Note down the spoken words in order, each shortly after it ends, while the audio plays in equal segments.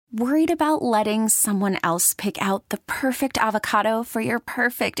Worried about letting someone else pick out the perfect avocado for your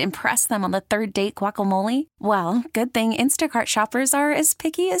perfect impress them on the third date guacamole? Well, good thing Instacart shoppers are as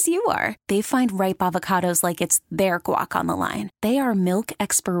picky as you are. They find ripe avocados like it's their guac on the line. They are milk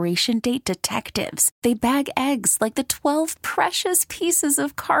expiration date detectives. They bag eggs like the 12 precious pieces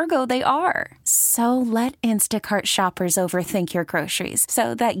of cargo they are. So let Instacart shoppers overthink your groceries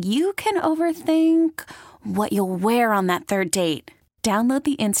so that you can overthink what you'll wear on that third date. Download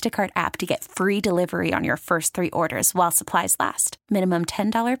the Instacart app to get free delivery on your first 3 orders while supplies last. Minimum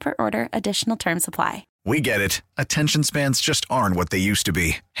 $10 per order. Additional terms apply. We get it. Attention spans just aren't what they used to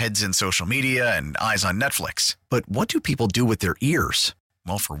be. Heads in social media and eyes on Netflix. But what do people do with their ears?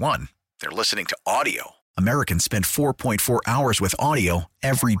 Well, for one, they're listening to audio. Americans spend 4.4 hours with audio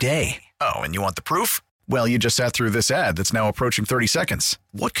every day. Oh, and you want the proof? Well, you just sat through this ad that's now approaching 30 seconds.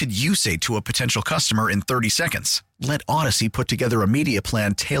 What could you say to a potential customer in 30 seconds? Let Odyssey put together a media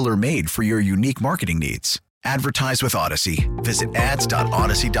plan tailor-made for your unique marketing needs. Advertise with Odyssey. Visit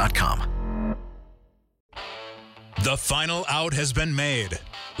ads.odyssey.com. The final out has been made.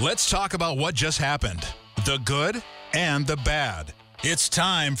 Let's talk about what just happened. The good and the bad. It's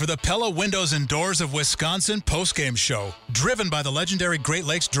time for the Pella Windows and Doors of Wisconsin postgame show, driven by the legendary Great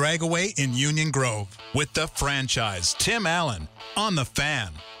Lakes Dragaway in Union Grove, with the franchise, Tim Allen, on The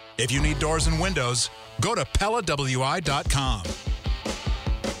Fan. If you need doors and windows, go to PellaWI.com.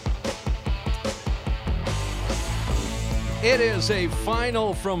 It is a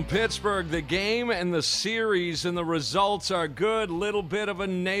final from Pittsburgh. The game and the series and the results are good. Little bit of a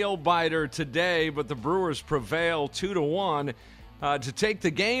nail-biter today, but the Brewers prevail 2-1. To take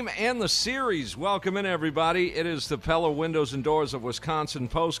the game and the series. Welcome in, everybody. It is the Pella Windows and Doors of Wisconsin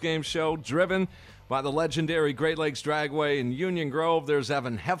postgame show, driven by the legendary Great Lakes Dragway in Union Grove. There's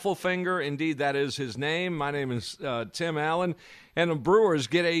Evan Heffelfinger. Indeed, that is his name. My name is Tim Allen. And the Brewers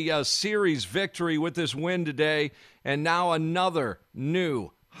get a series victory with this win today. And now another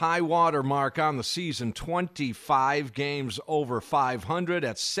new high water mark on the season. 25 games over 500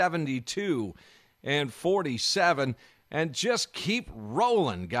 at 72 and 47. And just keep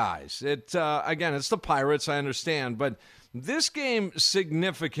rolling, guys. Again, it's the Pirates, I understand. But this game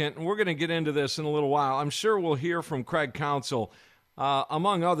significant, and we're going to get into this in a little while. I'm sure we'll hear from Craig Counsell,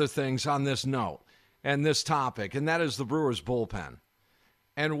 among other things, on this note and this topic, and that is the Brewers bullpen.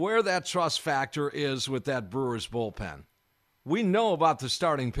 And where that trust factor is with that Brewers bullpen. We know about the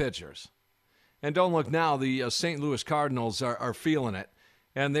starting pitchers. And don't look now, the St. Louis Cardinals are feeling it,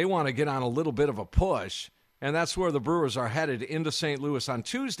 and they want to get on a little bit of a push. And that's where the Brewers are headed, into St. Louis on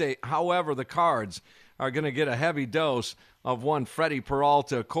Tuesday. However, the Cards are going to get a heavy dose of one Freddie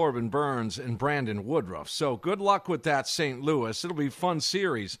Peralta, Corbin Burns, and Brandon Woodruff. So good luck with that, St. Louis. It'll be a fun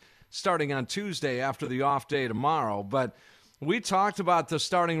series starting on Tuesday after the off day tomorrow. But we talked about the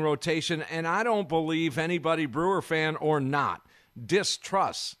starting rotation, and I don't believe anybody, Brewer fan or not,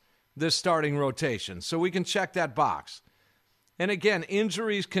 distrusts this starting rotation. So we can check that box. And again,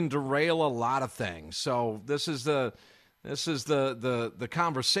 injuries can derail a lot of things. So this is the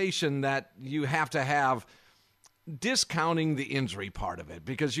conversation that you have to have, discounting the injury part of it,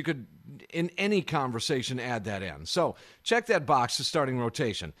 because you could, in any conversation, add that in. So check that box, the starting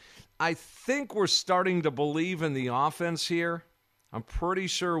rotation. I think we're starting to believe in the offense here. I'm pretty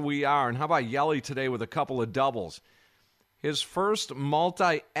sure we are. And how about Yelly today with a couple of doubles? His first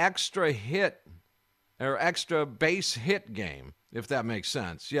multi-extra hit or extra base hit game, if that makes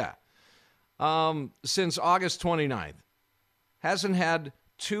sense. Yeah. Since August 29th. Hasn't had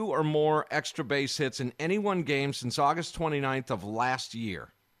 2 or more extra base hits in any one game since August 29th of last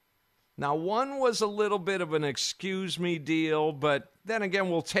year. Now, one was a little bit of an excuse me deal, but then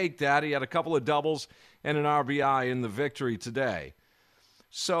again, we'll take that. He had a couple of doubles and an RBI in the victory today.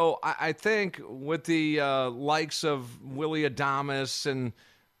 So I think with the likes of Willy Adames and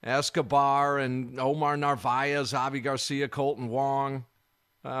Escobar and Omar Narvaez, Avi Garcia, Colton Wong,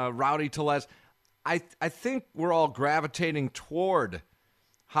 Rowdy Tellez, I think we're all gravitating toward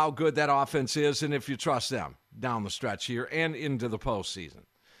how good that offense is and if you trust them down the stretch here and into the postseason.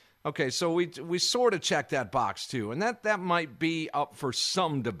 Okay, so we sort of check that box too, and that might be up for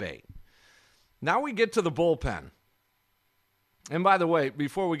some debate. Now we get to the bullpen. And by the way,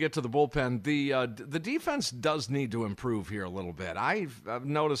 before we get to the bullpen, the defense does need to improve here a little bit. I've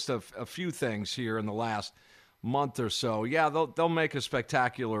noticed a few things here in the last month or so. Yeah, they'll make a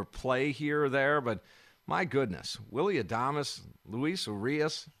spectacular play here or there, but my goodness, Willy Adames, Luis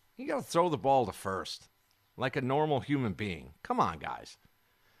Urias, you got to throw the ball to first like a normal human being. Come on, guys.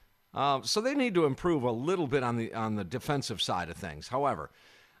 So they need to improve a little bit on the defensive side of things. However,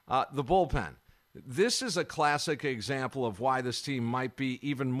 the bullpen. This is a classic example of why this team might be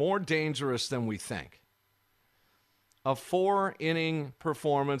even more dangerous than we think. A 4-inning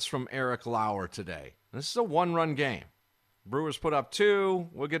performance from Eric Lauer today. This is a one-run game. Brewers put up 2.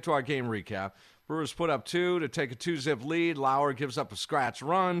 We'll get to our game recap. Brewers put up 2 to take a 2-zip lead. Lauer gives up a scratch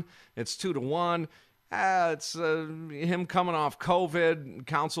run. It's 2-1. It's him coming off COVID.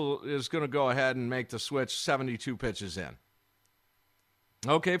 Counsell is going to go ahead and make the switch 72 pitches in.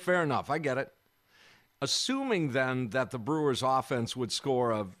 Okay, fair enough. I get it. Assuming then that the Brewers offense would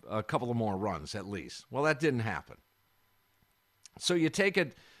score a couple of more runs at least. Well, that didn't happen. So you take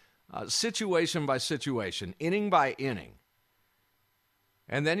it situation by situation, inning by inning.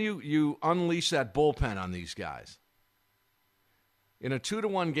 And then you unleash that bullpen on these guys. In a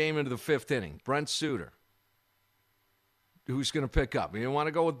 2-1 game into the 5th inning, Brent Suter. Who's going to pick up? You want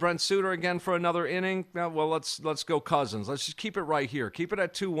to go with Brent Suter again for another inning? Well, let's go Cousins. Let's just keep it right here. Keep it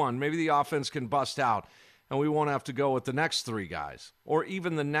at 2-1. Maybe the offense can bust out, and we won't have to go with the next 3 guys, or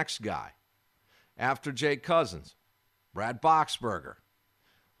even the next guy. After Jake Cousins, Brad Boxberger.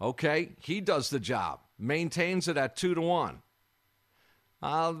 Okay, he does the job. Maintains it at 2-1.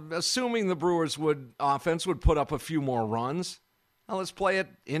 Assuming the Brewers offense would put up a few more runs. Now let's play it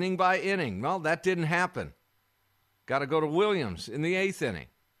inning by inning. Well, that didn't happen. Got to go to Williams in the 8th inning.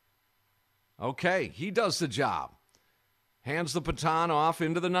 Okay, he does the job. Hands the baton off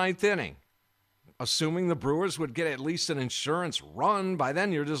into the 9th inning. Assuming the Brewers would get at least an insurance run. By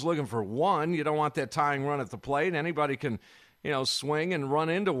then, you're just looking for 1. You don't want that tying run at the plate. Anybody can, swing and run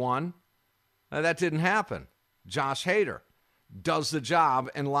into one. That didn't happen. Josh Hader does the job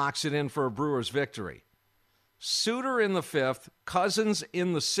and locks it in for a Brewers victory. Suter in the 5th, Cousins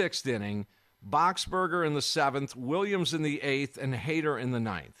in the 6th inning, Boxberger in the 7th, Williams in the 8th, and Hader in the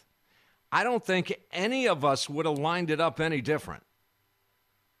 9th. I don't think any of us would have lined it up any different.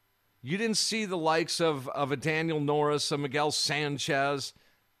 You didn't see the likes of a Daniel Norris, a Miguel Sanchez.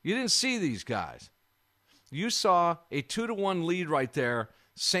 You didn't see these guys. You saw a 2-1 lead right there,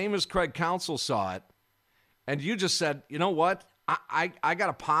 same as Craig Counsell saw it, and you just said, you know what? I got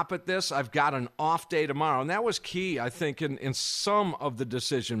to pop at this. I've got an off day tomorrow. And that was key, I think, in some of the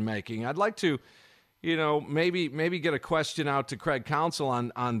decision-making. I'd like to, maybe get a question out to Craig Counsell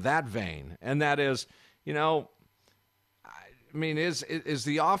on that vein. And that is, is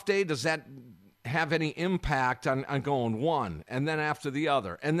the off day, does that have any impact on going one and then after the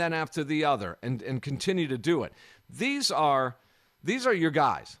other and then after the other and continue to do it? These are your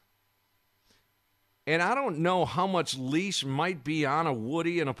guys. And I don't know how much leash might be on a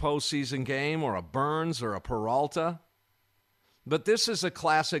Woody in a postseason game or a Burns or a Peralta. But this is a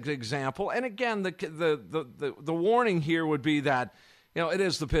classic example. And again, the warning here would be that, it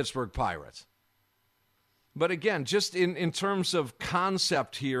is the Pittsburgh Pirates. But again, just in terms of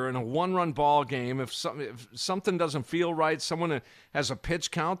concept here in a one-run ball game, if something doesn't feel right, someone has a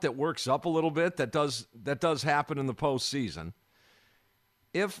pitch count that works up a little bit, that does happen in the postseason.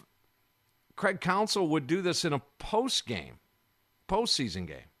 If Craig Counsell would do this in a postseason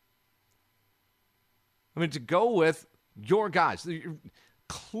game. To go with your guys,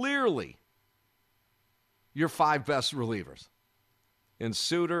 clearly your 5 best relievers in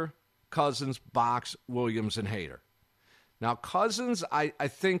Suter, Cousins, Box, Williams, and Hader. Now, Cousins, I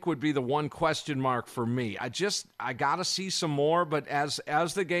think, would be the one question mark for me. I got to see some more, but as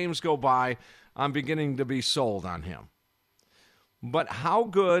the games go by, I'm beginning to be sold on him. But how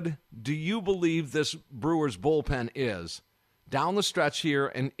good do you believe this Brewers bullpen is down the stretch here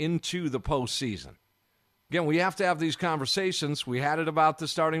and into the postseason? Again, we have to have these conversations. We had it about the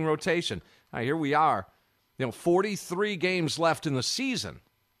starting rotation. Now, here we are. 43 games left in the season.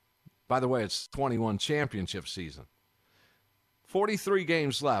 By the way, it's 21 championship season. 43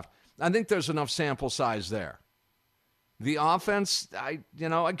 games left. I think there's enough sample size there. The offense,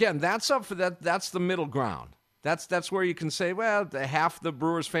 again, that's up for that. That's the middle ground. That's where you can say, well, half the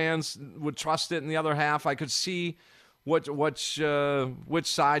Brewers fans would trust it, and the other half, I could see which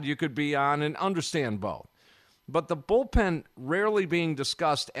side you could be on and understand both. But the bullpen rarely being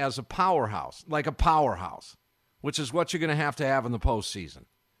discussed as a powerhouse, which is what you're going to have in the postseason.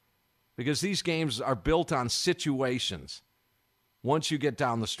 Because these games are built on situations once you get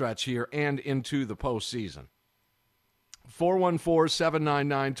down the stretch here and into the postseason.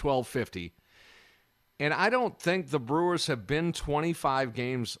 414-799-1250. And I don't think the Brewers have been 25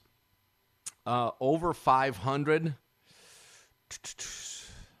 games over 500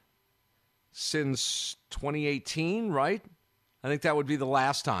 since 2018, right? I think that would be the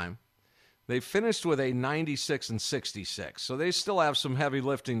last time. They finished with a 96-66, so they still have some heavy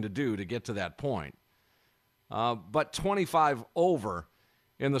lifting to do to get to that point. But 25 over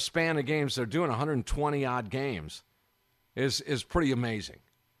in the span of games they're doing, 120-odd games, is pretty amazing.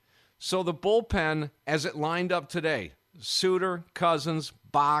 So the bullpen, as it lined up today, Suter, Cousins,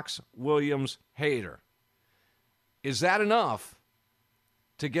 Box, Williams, Hader. Is that enough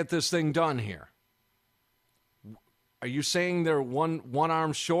to get this thing done here? Are you saying they're one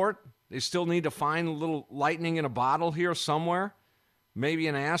arm short? They still need to find a little lightning in a bottle here somewhere? Maybe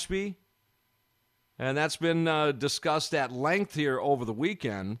in Ashby? And that's been discussed at length here over the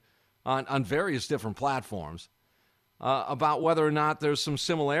weekend on various different platforms about whether or not there's some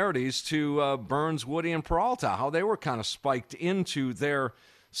similarities to Burns, Woody, and Peralta, how they were kind of spiked into their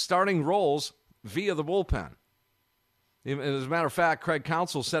starting roles via the bullpen. As a matter of fact, Craig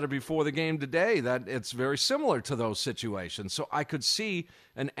Counsell said it before the game today that it's very similar to those situations. So I could see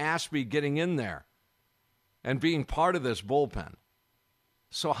an Ashby getting in there and being part of this bullpen.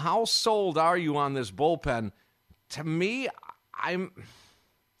 So how sold are you on this bullpen? To me, I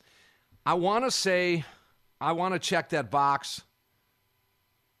want to say I want to check that box,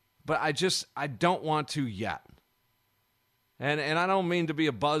 but I don't want to yet. And I don't mean to be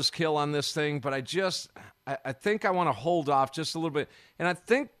a buzzkill on this thing, but I think I want to hold off just a little bit. And I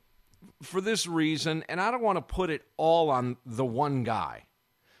think for this reason, and I don't want to put it all on the one guy,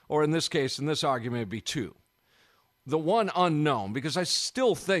 or in this case, in this argument, it'd be two. The one unknown, because I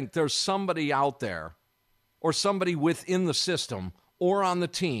still think there's somebody out there or somebody within the system or on the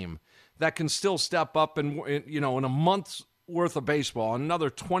team that can still step up and, in a month's worth of baseball, another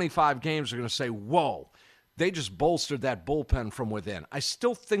 25 games are going to say, whoa, they just bolstered that bullpen from within. I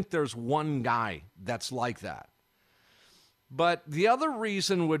still think there's one guy that's like that. But the other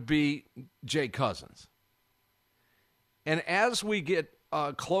reason would be Jake Cousins. And as we get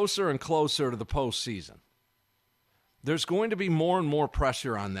closer and closer to the postseason, there's going to be more and more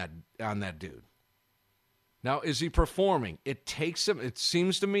pressure on that dude. Now, is he performing? It takes him, it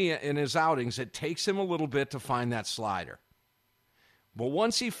seems to me in his outings, it takes him a little bit to find that slider. But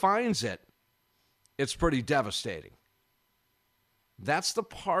once he finds it, it's pretty devastating. That's the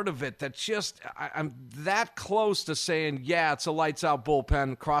part of it that just, I'm that close to saying, yeah, it's a lights-out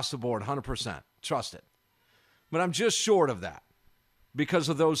bullpen, across the board, 100%. Trust it. But I'm just short of that because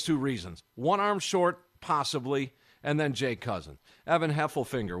of those two reasons. One arm short, possibly, and then Jake Cousins. Evan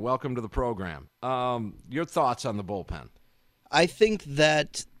Heffelfinger, welcome to the program. Your thoughts on the bullpen? I think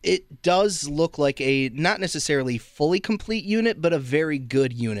that it does look like a not necessarily fully complete unit, but a very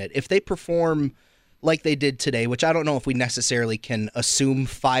good unit. If they perform like they did today, which I don't know if we necessarily can assume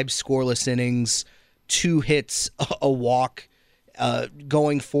 5 scoreless innings, 2 hits, a walk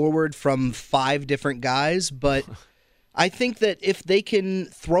going forward from 5 different guys, but I think that if they can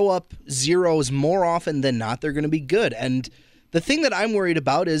throw up zeros more often than not, they're going to be good. And the thing that I'm worried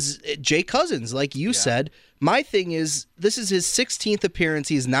about is Jake Cousins, like you said. My thing is, this is his 16th appearance.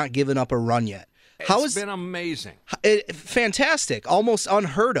 He's not given up a run yet. It's been amazing. Fantastic. Almost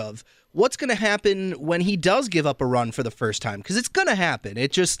unheard of. What's going to happen when he does give up a run for the first time? Because it's going to happen.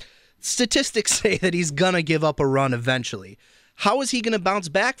 Statistics say that he's going to give up a run eventually. How is he going to bounce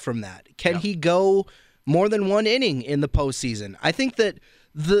back from that? Can he go more than 1 inning in the postseason? I think that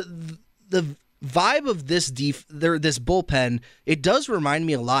the vibe of this bullpen, it does remind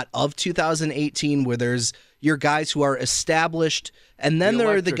me a lot of 2018, where there's your guys who are established, and then there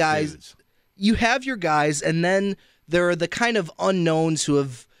are the guys. Dudes. You have your guys, and then there are the kind of unknowns who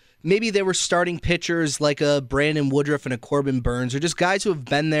have maybe they were starting pitchers like a Brandon Woodruff and a Corbin Burns, or just guys who have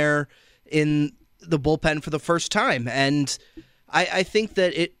been there in the bullpen for the first time. And I think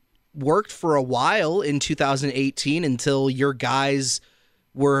that it worked for a while in 2018 until your guys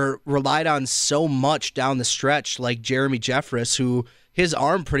were relied on so much down the stretch, like Jeremy Jeffress, who his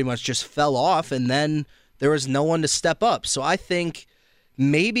arm pretty much just fell off, and then there was no one to step up. So I think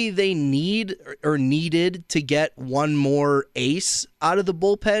maybe they needed to get one more ace out of the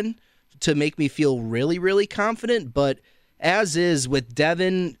bullpen to make me feel really, really confident. But as is with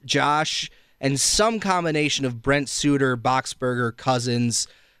Devin, Josh, and some combination of Brent Suter, Boxberger, Cousins,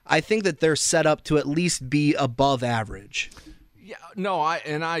 I think that they're set up to at least be above average. Yeah, no, I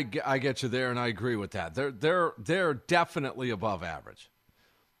get you there, and I agree with that. They're definitely above average,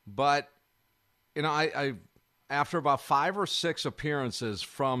 but I after about 5 or 6 appearances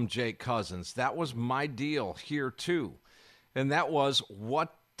from Jake Cousins, that was my deal here too, and that was,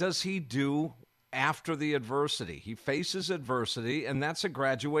 what does he do after the adversity? He faces adversity, and that's a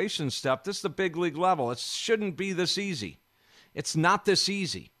graduation step. This is the big league level. It shouldn't be this easy. It's not this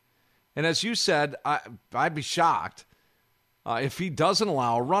easy, and as you said, I'd be shocked if he doesn't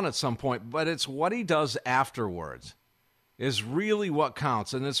allow a run at some point, but it's what he does afterwards is really what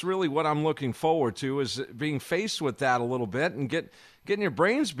counts, and it's really what I'm looking forward to, is being faced with that a little bit and getting your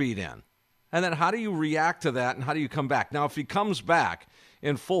brains beat in. And then how do you react to that and how do you come back? Now, if he comes back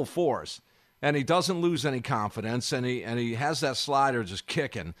in full force and he doesn't lose any confidence and he has that slider just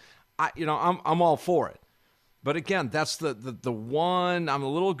kicking, I'm all for it. But again, that's the one, I'm a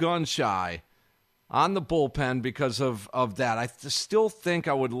little gun shy on the bullpen because of that. I still think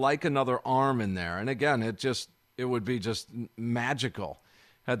I would like another arm in there. And again, it would be just magical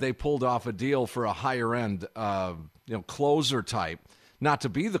had they pulled off a deal for a higher end, closer type. Not to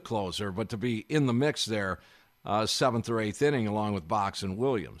be the closer, but to be in the mix there, 7th or 8th inning, along with Box and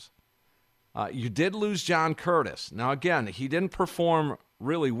Williams. You did lose John Curtis. Now, again, he didn't perform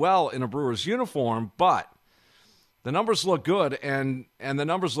really well in a Brewers uniform, but the numbers look good, and the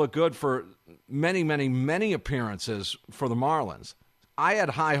numbers look good for many, many, many appearances for the Marlins. I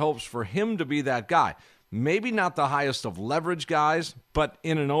had high hopes for him to be that guy. Maybe not the highest of leverage guys, but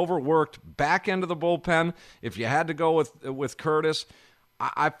in an overworked back end of the bullpen, if you had to go with Curtis,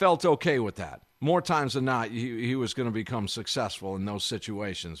 I felt okay with that. More times than not, he was going to become successful in those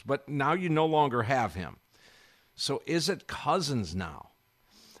situations. But now you no longer have him. So is it Cousins now?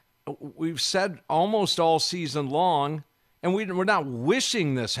 We've said almost all season long, and we're not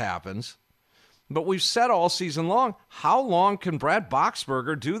wishing this happens, but we've said all season long, how long can Brad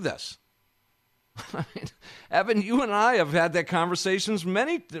Boxberger do this? I mean, Evan, you and I have had that conversation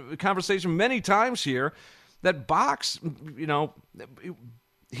many times here that Box,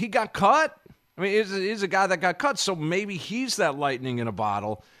 he got cut. I mean, he's a guy that got cut, so maybe he's that lightning in a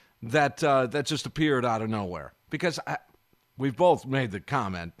bottle that just appeared out of nowhere. Because we've both made the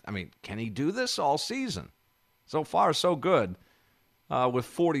comment, I mean, can he do this all season? So far, so good with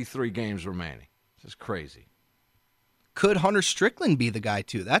 43 games remaining. This is crazy. Could Hunter Strickland be the guy,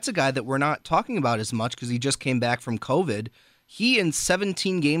 too? That's a guy that we're not talking about as much because he just came back from COVID. He, in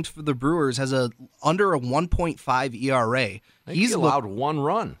 17 games for the Brewers, has under a 1.5 ERA. He's allowed one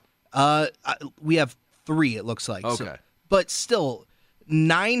run. We have 3, it looks like. Okay. So, but still,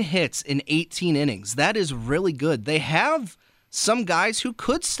 9 hits in 18 innings. That is really good. They have some guys who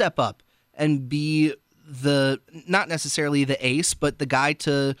could step up and be not necessarily the ace, but the guy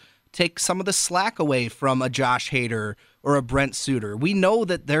to take some of the slack away from a Josh Hader or a Brent Suter. We know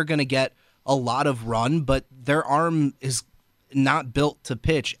that they're going to get a lot of run, but their arm is not built to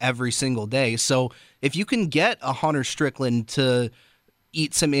pitch every single day. So if you can get a Hunter Strickland to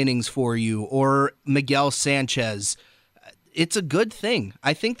eat some innings for you or Miguel Sanchez, it's a good thing.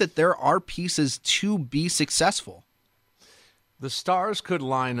 I think that there are pieces to be successful. The stars could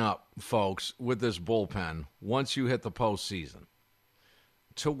line up, folks, with this bullpen once you hit the postseason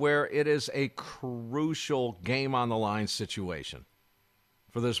to where it is a crucial game-on-the-line situation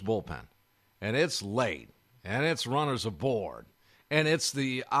for this bullpen. And it's late, and it's runners aboard, and it's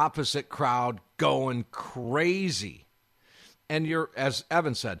the opposite crowd going crazy. And as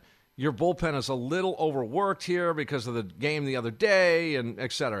Evan said, your bullpen is a little overworked here because of the game the other day, and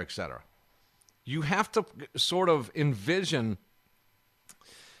et cetera, et cetera. You have to sort of envision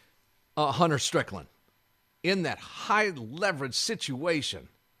Hunter Strickland in that high-leverage situation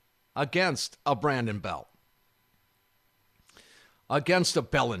against a Brandon Belt, against a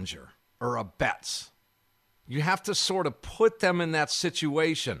Bellinger or a Betts. You have to sort of put them in that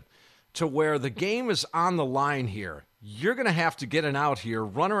situation to where the game is on the line here. You're going to have to get an out here,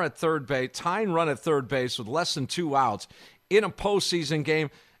 runner at third base, tying run at third base with less than 2 outs in a postseason game,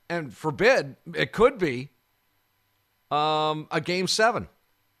 and forbid, it could be a Game 7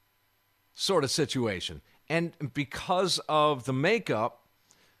 sort of situation. And because of the makeup,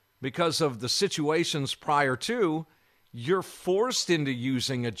 because of the situations prior to, you're forced into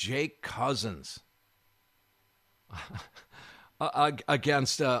using a Jake Cousins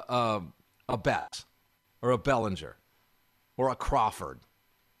against a Betts or a Bellinger or a Crawford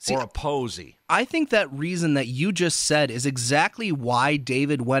or a Posey. I think that reason that you just said is exactly why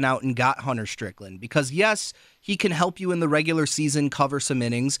David went out and got Hunter Strickland. Because, yes, he can help you in the regular season cover some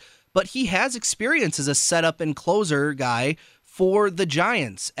innings, but he has experience as a setup and closer guy for the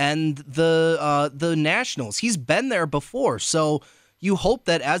Giants and the Nationals. He's been there before, so you hope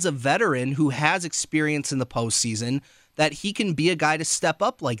that as a veteran who has experience in the postseason, that he can be a guy to step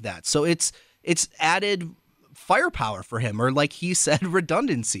up like that. So it's added firepower for him, or like he said,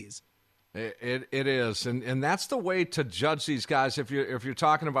 redundancies. It is, and that's the way to judge these guys if you're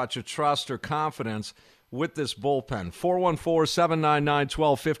talking about your trust or confidence with this bullpen.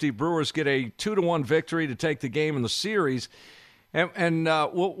 414-799-1250. Brewers get a 2-1 victory to take the game in the series. And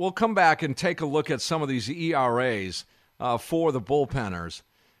we'll come back and take a look at some of these ERAs for the bullpenners.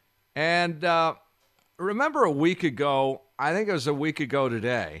 And remember a week ago, I think it was a week ago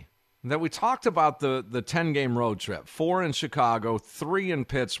today, that we talked about the 10-game road trip, 4 in Chicago, 3 in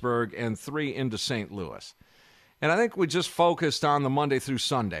Pittsburgh, and 3 into St. Louis. And I think we just focused on the Monday through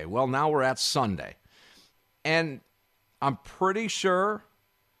Sunday. Well, now we're at Sunday. And I'm pretty sure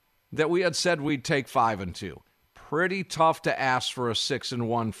that we had said we'd take 5-2. Pretty tough to ask for a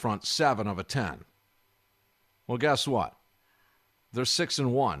 6-1 front 7 of a 10. Well, guess what? They're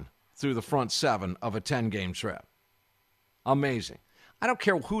 6-1 through the front 7 of a 10-game trip. Amazing. I don't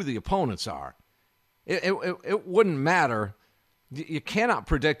care who the opponents are. It wouldn't matter. You cannot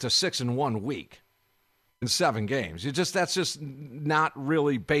predict a 6-1 week in 7 games. That's just not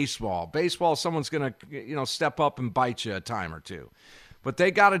really baseball. Baseball, someone's going to step up and bite you a time or two. But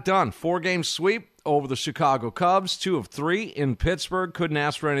they got it done. 4-game sweep over the Chicago Cubs, 2 of 3 in Pittsburgh. Couldn't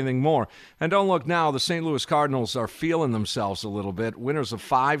ask for anything more. And don't look now, the St. Louis Cardinals are feeling themselves a little bit. Winners of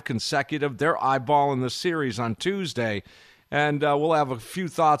 5 consecutive. They're eyeballing the series on Tuesday. And we'll have a few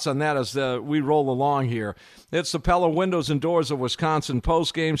thoughts on that as we roll along here. It's the Pella Windows and Doors of Wisconsin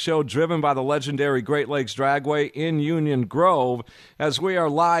postgame show driven by the legendary Great Lakes Dragway in Union Grove as we are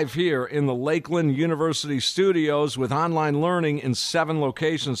live here in the Lakeland University studios with online learning in 7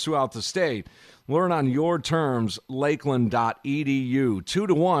 locations throughout the state. Learn on your terms, lakeland.edu.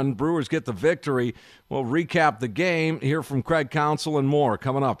 2-1, Brewers get the victory. We'll recap the game, hear from Craig Counsell and more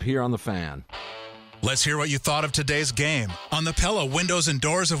coming up here on The Fan. Let's hear what you thought of today's game on the Pella Windows and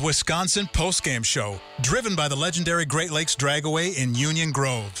Doors of Wisconsin postgame show, driven by the legendary Great Lakes Dragway in Union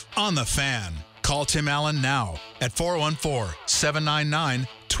Grove. On The Fan. Call Tim Allen now at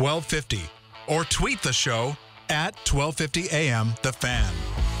 414-799-1250 or tweet the show at 1250 AM The Fan.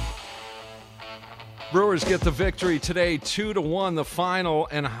 Brewers get the victory today, 2-1 the final,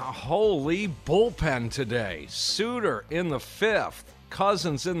 and holy bullpen today. Suter in the 5th,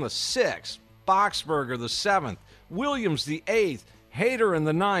 Cousins in the 6th, Boxberger the 7th, Williams the 8th, Hader in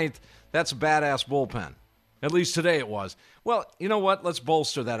the 9th. That's a badass bullpen. At least today it was. Well, you know what? Let's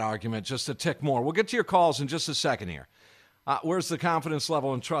bolster that argument just a tick more. We'll get to your calls in just a second here. Where's the confidence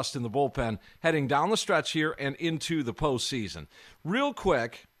level and trust in the bullpen heading down the stretch here and into the postseason? Real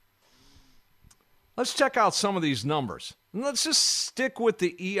quick, let's check out some of these numbers. And let's just stick with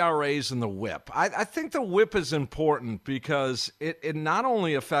the ERAs and the WHIP. I think the WHIP is important because it not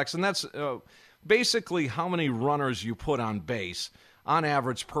only affects, and that's basically how many runners you put on base on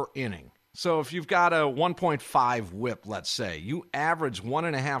average per inning. So if you've got a 1.5 WHIP, let's say, you average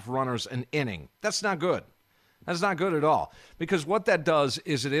 1.5 runners an inning. That's not good. That's not good at all. Because what that does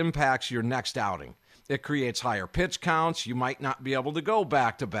is it impacts your next outing. It creates higher pitch counts. You might not be able to go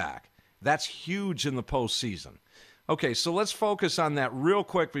back-to-back. That's huge in the postseason. Okay, so let's focus on that real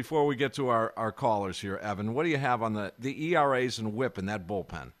quick before we get to our callers here, Evan. What do you have on the ERAs and WHIP in that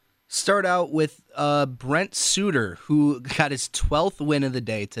bullpen? Start out with Brent Suter, who got his 12th win of the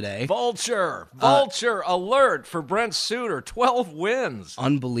day today. Vulture alert for Brent Suter, 12 wins.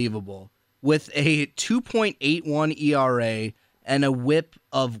 Unbelievable. With a 2.81 ERA and a WHIP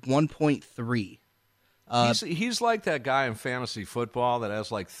of 1.3. He's like that guy in fantasy football that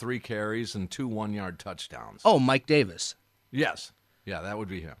has like 3 carries and 2 one-yard touchdowns. Oh, Mike Davis. Yes. Yeah, that would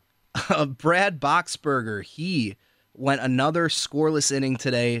be him. Brad Boxberger, he went another scoreless inning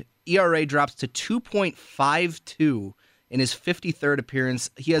today. ERA drops to 2.52 in his 53rd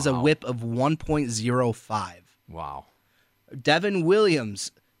appearance. He has a WHIP of 1.05. Wow. Devin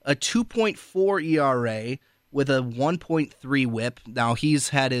Williams, a 2.4 ERA with a 1.3 WHIP. Now, he's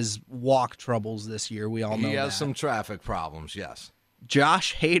had his walk troubles this year. We all know that. He has some traffic problems, yes.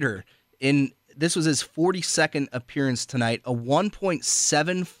 Josh Hader, this was his 42nd appearance tonight, a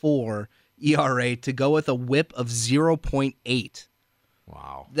 1.74 ERA to go with a WHIP of 0.8.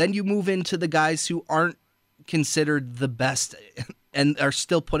 Wow. Then you move into the guys who aren't considered the best and are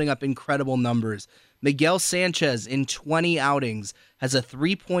still putting up incredible numbers. Miguel Sanchez, in 20 outings, has a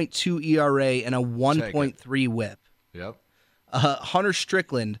 3.2 ERA and a 1.3 WHIP. Yep. Hunter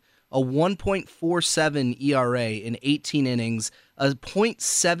Strickland, a 1.47 ERA in 18 innings, a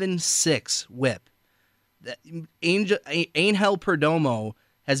 0.76 WHIP. Angel Perdomo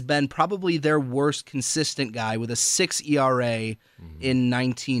has been probably their worst consistent guy with a 6 ERA in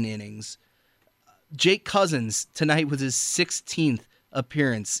 19 innings. Jake Cousins, tonight was his 16th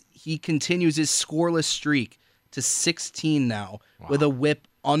appearance. He continues his scoreless streak to 16 now with a WHIP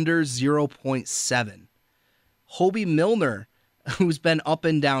under 0.7. Hobie Milner, who's been up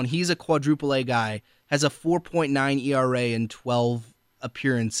and down, he's a quadruple A guy, has a 4.9 ERA in 12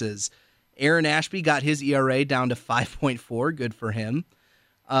 appearances. Aaron Ashby got his ERA down to 5.4, good for him.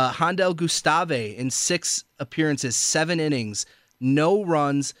 Handel Gustave in 6 appearances, 7 innings, no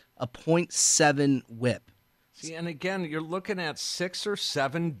runs, a 0.7 WHIP. See, and again, you're looking at 6 or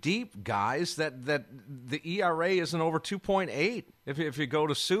 7 deep guys that the ERA isn't over 2.8 if you go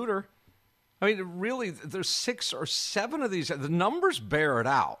to Suter. I mean, really, there's 6 or 7 of these. The numbers bear it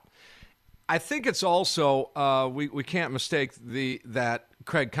out. I think it's also we can't mistake that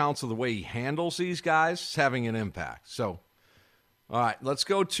Craig Counsell, the way he handles these guys, is having an impact. So, all right, let's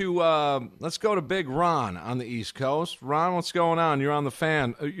go to Big Ron on the East Coast. Ron, what's going on? You're on the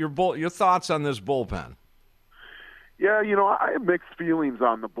Fan. Your thoughts on this bullpen? Yeah, I have mixed feelings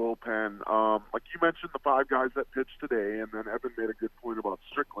on the bullpen. Like you mentioned, the 5 guys that pitched today, and then Evan made a good point about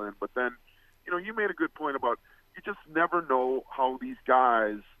Strickland. But then, you made a good point about you just never know how these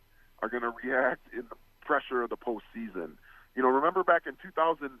guys are going to react in the pressure of the postseason. Remember back in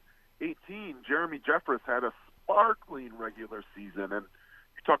 2018, Jeremy Jeffress had a sparkling regular season, and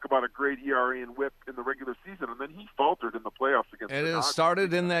you talk about a great ERA and WHIP in the regular season, and then he faltered in the playoffs against. And it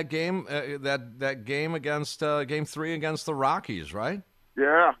started in that game, that game against Game 3 against the Rockies, right?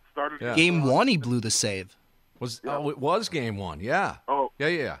 Yeah, started. Yeah. Game 1, he blew the save. It was Game 1? Yeah. Oh,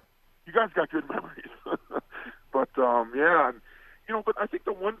 yeah. You guys got good memories, but yeah. And, but I think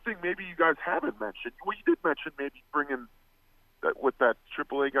the one thing maybe you guys haven't mentioned, well, you did mention maybe bringing with that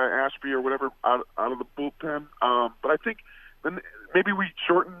AAA guy Ashby or whatever out of the bullpen. But I think then maybe we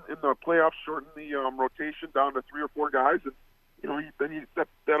shorten in the playoffs, the rotation down to 3 or 4 guys, and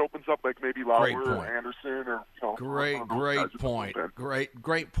that opens up like maybe Lauer or Anderson or great point.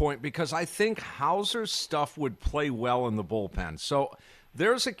 Great point, because I think Hauser's stuff would play well in the bullpen. So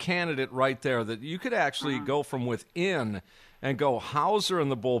there's a candidate right there that you could actually go from within and go Hauser in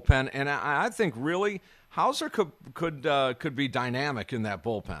the bullpen, and I think really Hauser could be dynamic in that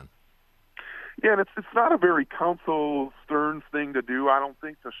bullpen. Yeah, and it's not a very Counsell Stearns thing to do, I don't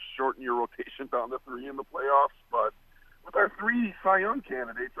think, to shorten your rotation down to 3 in the playoffs. But with our 3 Cy Young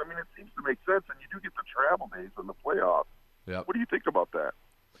candidates, I mean, it seems to make sense, and you do get the travel days in the playoffs. Yep. What do you think about that?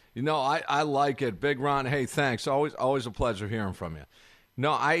 I like it. Big Ron, hey, thanks. Always a pleasure hearing from you.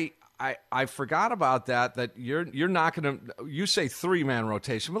 No, I forgot about that you're not going to – you say 3-man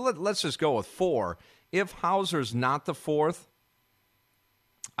rotation, but let's just go with 4. If Hauser's not the 4th,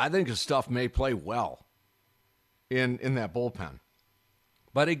 I think his stuff may play well in that bullpen.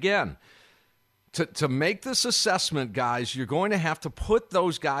 But again, to make this assessment, guys, you're going to have to put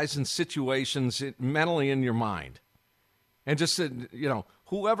those guys in situations mentally in your mind. And just,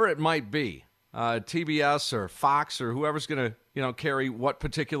 whoever it might be, TBS or Fox or whoever's going to, carry what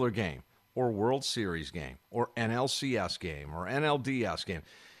particular game, or World Series game, or NLCS game, or NLDS game.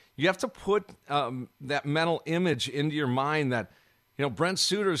 You have to put that mental image into your mind that, Brent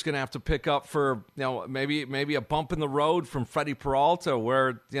Suter is going to have to pick up for, maybe a bump in the road from Freddie Peralta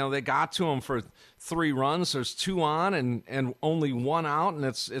where, they got to him for 3 runs. There's 2 on and only 1 out, and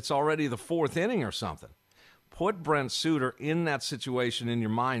it's already the 4th inning or something. Put Brent Suter in that situation in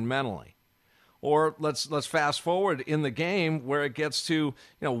your mind mentally. Or let's fast forward in the game where it gets to,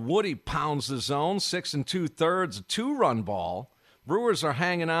 Woody pounds the zone, 6 2/3, a 2-run ball. Brewers are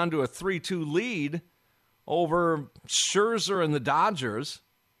hanging on to a 3-2 lead over Scherzer and the Dodgers,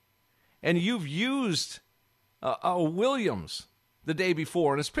 and you've used Williams the day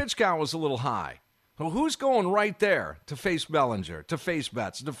before, and his pitch count was a little high. Well, who's going right there to face Bellinger, to face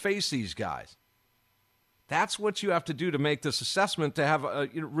Betts, to face these guys? That's what you have to do to make this assessment, to have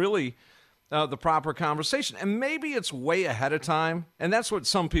the proper conversation. And maybe it's way ahead of time, and that's what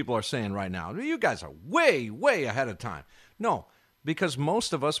some people are saying right now. You guys are way, way ahead of time. No, because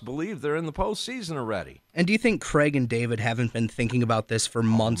most of us believe they're in the postseason already. And do you think Craig and David haven't been thinking about this for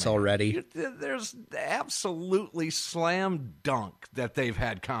months already? There's absolutely slam dunk that they've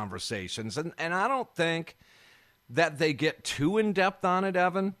had conversations. And I don't think that they get too in-depth on it,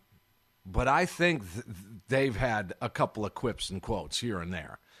 Evan, but I think they've had a couple of quips and quotes here and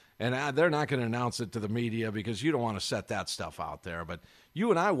there. And they're not going to announce it to the media because you don't want to set that stuff out there. But you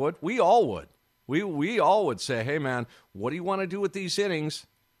and I would. We all would. We all would say, hey, man, what do you want to do with these innings?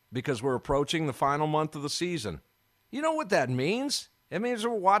 Because we're approaching the final month of the season. You know what that means? It means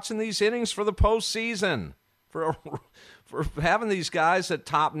we're watching these innings for the postseason, for having these guys at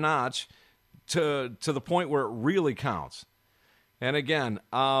top notch to the point where it really counts. And again,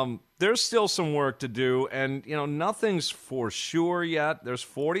 there's still some work to do, and nothing's for sure yet. There's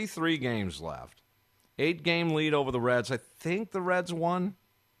 43 games left, 8-game lead over the Reds. I think the Reds won.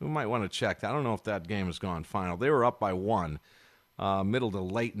 We might want to check that. I don't know if that game has gone final. They were up by 1, middle to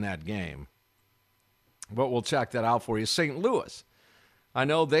late in that game. But we'll check that out for you. St. Louis, I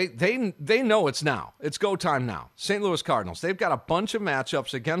know they know it's now. It's go time now. St. Louis Cardinals, they've got a bunch of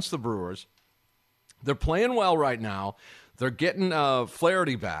matchups against the Brewers. They're playing well right now. They're getting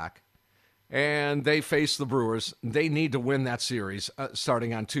Flaherty back. and they face the Brewers. They need to win that series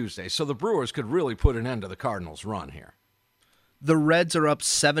starting on Tuesday. So the Brewers could really put an end to the Cardinals' run here. The Reds are up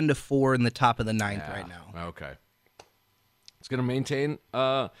 7-4 in the top of the ninth right now. Okay. It's going to maintain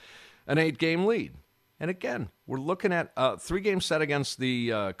an 8-game lead. And again, we're looking at a 3-game set against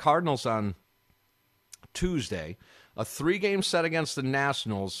the Cardinals on Tuesday, a 3-game set against the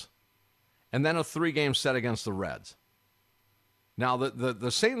Nationals, and then a 3-game set against the Reds. Now,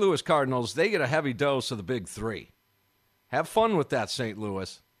 the St. Louis Cardinals, they get a heavy dose of the big three. Have fun with that, St.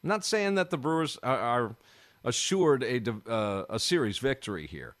 Louis. I'm not saying that the Brewers are assured a series victory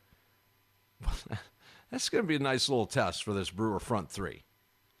here. That's going to be a nice little test for this Brewer front three.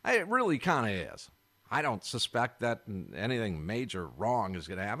 It really kind of is. I don't suspect that anything major wrong is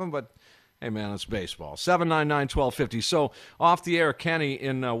going to happen, but hey, man, it's baseball. 799-1250. So off the air, Kenny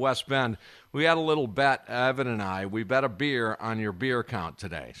in West Bend, we had a little bet, Evan and I. We bet a beer on your beer count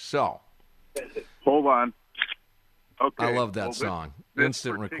today. So. Hold on. Okay. I love that song.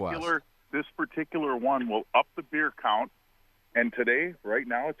 Instant request. This particular one will up the beer count, and today, right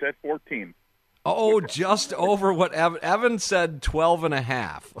now, it's at 14. Oh, just over what Evan said,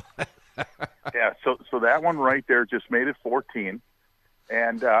 12.5. Yeah, so that one right there just made it 14.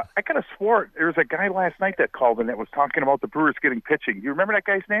 And I could have swore there was a guy last night that called in that was talking about the Brewers getting pitching. You remember that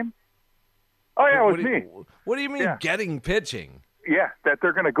guy's name? Oh, yeah, it was me. What do you mean getting pitching? Yeah, that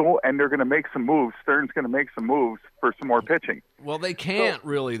they're going to go and they're going to make some moves. Stern's going to make some moves for some more pitching. Well, they can't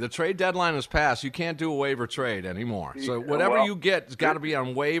really. The trade deadline has passed. You can't do a waiver trade anymore. So whatever you get, it's got to be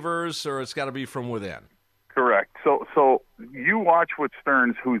on waivers or it's got to be from within. Correct. So you watch what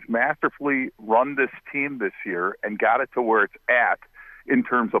Stearns, who's masterfully run this team this year and got it to where it's at in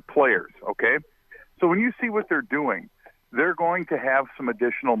terms of players, okay? So when you see what they're doing, they're going to have some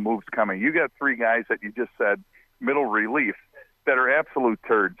additional moves coming. You got 3 guys that you just said, middle relief, that are absolute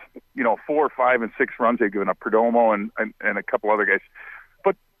turds. 4, 5, and 6 runs they've given up, Perdomo and a couple other guys.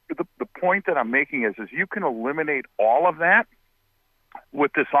 But the point that I'm making is you can eliminate all of that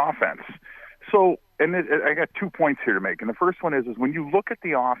with this offense. So, I got 2 points here to make. And the first one is when you look at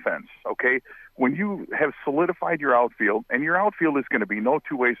the offense, okay, when you have solidified your outfield, and your outfield is going to be no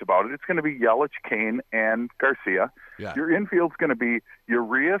two ways about it. It's going to be Yelich, Kane, and Garcia. Yeah. Your infield's going to be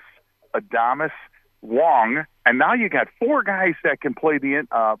Urias, Adames, Wong, and now you got 4 guys that can play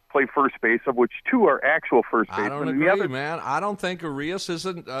play first base, of which 2 are actual first basemen. I don't agree, man. I don't think Urias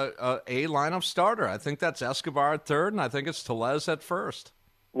isn't a lineup starter. I think that's Escobar at third, and I think it's Tellez at first.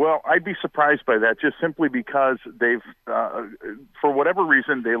 Well, I'd be surprised by that, just simply because they've, for whatever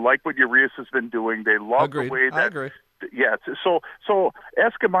reason, they like what Urias has been doing. They love the way that. I agree. Yeah, so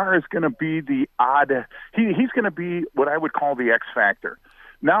Escobar is going to be the odd. He's going to be what I would call the X factor.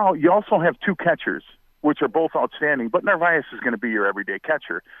 Now, you also have 2 catchers, which are both outstanding, but Narvaez is going to be your everyday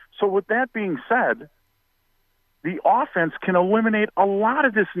catcher. So with that being said, the offense can eliminate a lot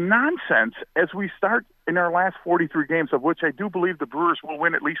of this nonsense as we start in our last 43 games, of which I do believe the Brewers will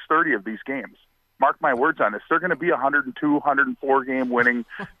win at least 30 of these games. Mark my words on this. They're going to be a 102, 104-game winning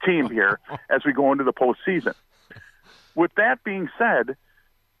team here as we go into the postseason. With that being said,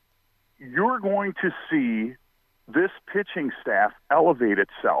 you're going to see this pitching staff elevate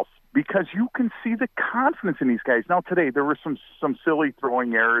itself because you can see the confidence in these guys. Now, today, there were some silly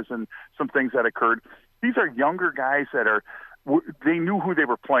throwing errors and some things that occurred. These are younger guys that they knew who they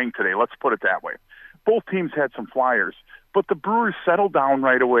were playing today. Let's put it that way. Both teams had some flyers, but the Brewers settled down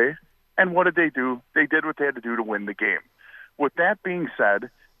right away. And what did they do? They did what they had to do to win the game. With that being said,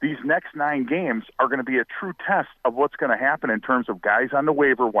 these next 9 games are going to be a true test of what's going to happen in terms of guys on the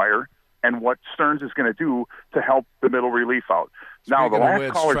waiver wire and what Stearns is going to do to help the middle relief out. Now, the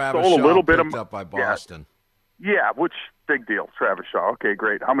last caller stole a little bit of up by Boston. Yeah, which big deal, Travis Shaw. Okay,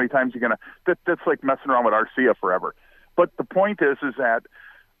 great. How many times are you going to that's like messing around with Arcia forever. But the point is that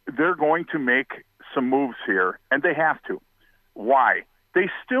they're going to make some moves here, and they have to. Why?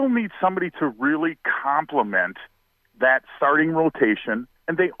 They still need somebody to really complement that starting rotation,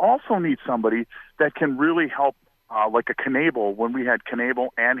 and they also need somebody that can really help like a Knebel when we had Knebel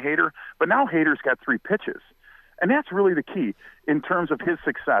and Hader. But now Hader's got 3 pitches. And that's really the key in terms of his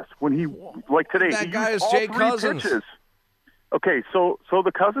success. When he, like today, that he guy used is all Jay 3 Cousins. pitches. Okay, so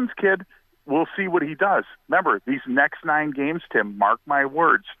the Cousins kid, we'll see what he does. Remember, these next 9 games, Tim, mark my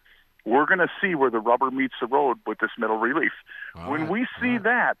words, we're going to see where the rubber meets the road with this middle relief. When we see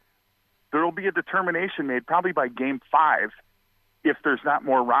that, there will be a determination made probably by Game 5 if there's not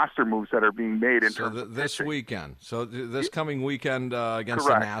more roster moves that are being made in terms of this pitching. weekend. So this coming weekend against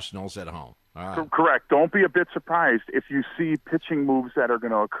Correct. the Nationals at home. All right. Correct. Don't be a bit surprised if you see pitching moves that are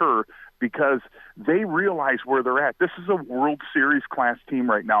going to occur because they realize where they're at. This is a World Series class team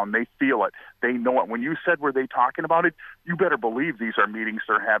right now, and they feel it. They know it. When you said, were they talking about it, you better believe these are meetings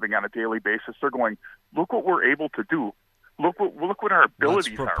they're having on a daily basis. They're going, look what we're able to do. Look what our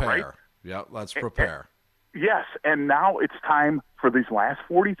abilities are, right? Yeah, let's prepare. Yes, and now it's time for these last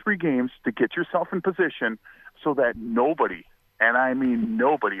 43 games to get yourself in position so that nobody, and I mean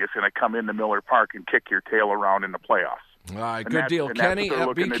nobody, is going to come into Miller Park and kick your tail around in the playoffs. All right, good deal. Kenny,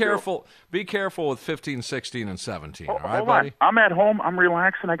 be careful. Be careful with 15, 16, and 17. All right, buddy? I'm at home. I'm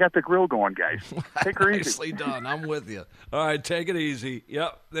relaxing. I got the grill going, guys. Take her easy. Nicely done. I'm with you. All right, take it easy.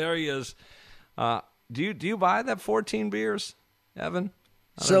 Yep, there he is. Do you buy that 14 beers, Evan?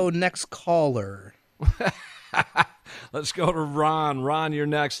 So next caller. Let's go to Ron. Ron, you're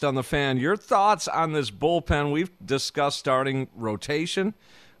next on the Fan. Your thoughts on this bullpen? We've discussed starting rotation,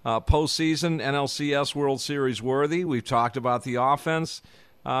 postseason, NLCS World Series worthy. We've talked about the offense.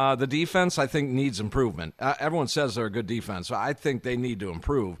 The defense, I think, needs improvement. Everyone says they're a good defense. So I think they need to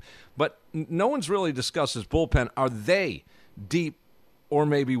improve. But no one's really discussed this bullpen. Are they deep or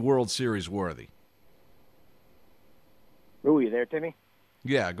maybe World Series worthy? Ooh, you there, Timmy?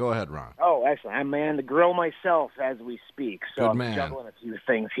 Yeah, go ahead, Ron. Oh, excellent. I'm man the grill myself as we speak, so Good I'm man. juggling a few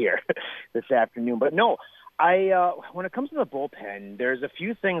things here this afternoon. But no, when it comes to the bullpen, there's a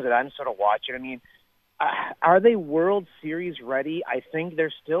few things that I'm sort of watching. I mean, are they World Series ready? I think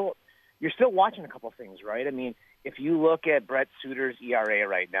you're still watching a couple of things, right? I mean, if you look at Brett Suter's ERA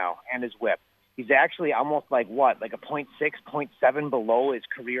right now and his WHIP, he's actually almost like a 0.6, 0.7 below his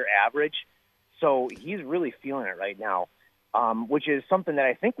career average. So he's really feeling it right now. Which is something that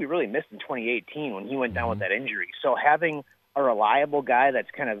I think we really missed in 2018 when he went down with that injury. So having a reliable guy that's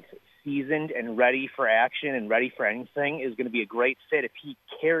kind of seasoned and ready for action and ready for anything is going to be a great fit if he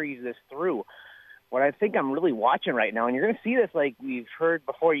carries this through. What I think I'm really watching right now, and you're going to see this like we've heard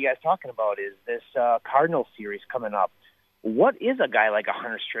before you guys talking about, is this Cardinals series coming up. What is a guy like a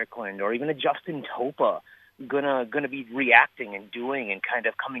Hunter Strickland or even a Justin Topa gonna be reacting and doing and kind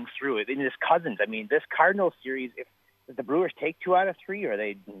of coming through? In this Cousins, I mean, this Cardinals series, if the Brewers take 2 out of 3, or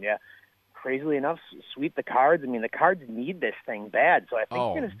they, crazily enough, sweep the Cards. I mean, the Cards need this thing bad. So I think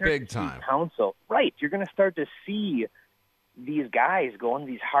you're going to start big to time. see Counsell. Right. You're going to start to see these guys go into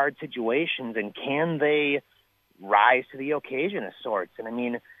these hard situations, and can they rise to the occasion of sorts? And, I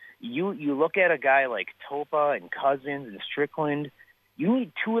mean, you look at a guy like Topa and Cousins and Strickland, you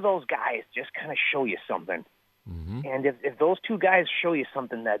need 2 of those guys just kind of show you something. Mm-hmm. And if those 2 guys show you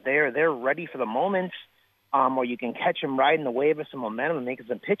something that they're ready for the moment, or you can catch them riding the wave of some momentum and making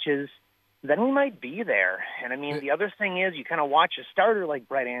some pitches, then we might be there. And, I mean, the other thing is you kind of watch a starter like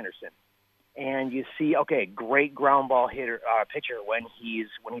Brett Anderson, and you see, okay, great ground ball pitcher when he's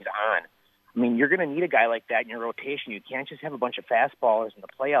on. I mean, you're going to need a guy like that in your rotation. You can't just have a bunch of fastballers in the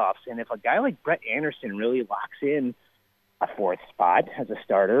playoffs. And if a guy like Brett Anderson really locks in a 4th spot as a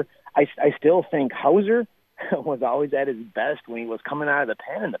starter, I still think Hauser was always at his best when he was coming out of the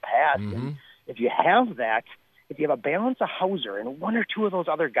pen in the past. Mm-hmm. And if you have that, if you have a balance of Hauser and 1 or 2 of those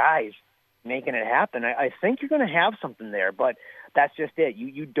other guys making it happen, I think you're going to have something there. But that's just it.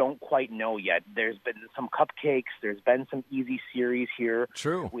 You don't quite know yet. There's been some cupcakes. There's been some easy series here.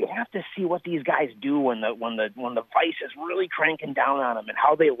 True. We have to see what these guys do when the vice is really cranking down on them, and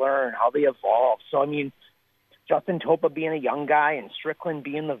how they learn, how they evolve. So, I mean, Justin Topa being a young guy and Strickland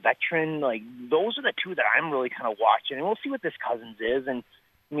being the veteran, like, those are the 2 that I'm really kind of watching. And we'll see what this Cousins is. And,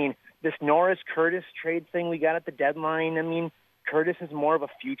 I mean, this Norris-Curtis trade thing we got at the deadline, I mean, Curtis is more of a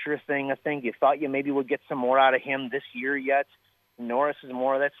future thing, I think. You thought you maybe would get some more out of him this year yet. Norris is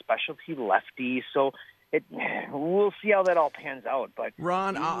more of that specialty lefty. So we'll see how that all pans out. But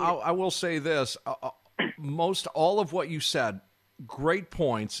Ron, I will say this. Most all of what you said, great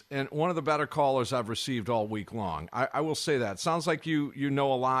points, and one of the better callers I've received all week long. I will say that. Sounds like you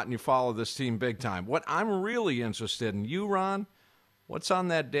know a lot and you follow this team big time. What I'm really interested in, you, Ron, what's on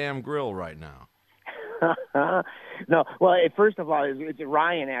that damn grill right now? No, well, first of all, it's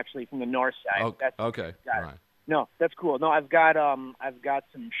Ryan actually from the north side. Okay, Ryan. No, that's cool. No, I've got some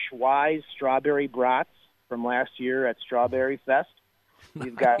Schweiz strawberry brats from last year at Strawberry Fest.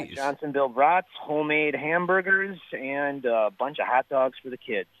 We've got Johnsonville brats, homemade hamburgers, and a bunch of hot dogs for the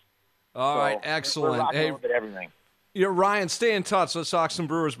kids. All right, excellent. We're rocking a little bit of everything. Ryan, stay in touch. Let's talk some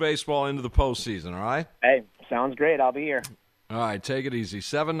Brewers baseball into the postseason, all right? Hey, sounds great. I'll be here. All right, take it easy.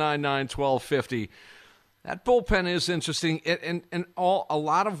 799-1250. That bullpen is interesting, and a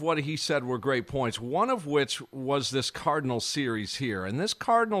lot of what he said were great points, one of which was this Cardinals series here. And this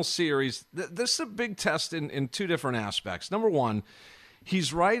Cardinals series, this is a big test in 2 different aspects. Number one,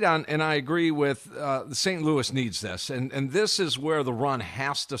 He's right on, and I agree with St. Louis needs this, and this is where the run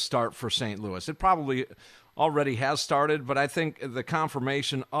has to start for St. Louis. It probably already has started, but I think the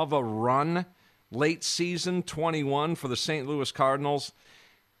confirmation of a run late season 21 for the St. Louis Cardinals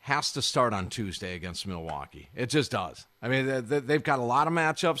has to start on Tuesday against Milwaukee. It just does. I mean, they've got a lot of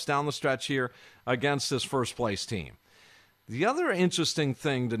matchups down the stretch here against this first-place team. The other interesting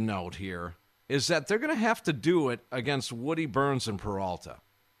thing to note here is that they're going to have to do it against Woody Burns and Peralta.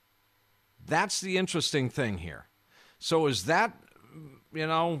 That's the interesting thing here. So is that,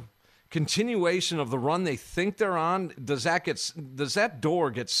 continuation of the run they think they're on, does that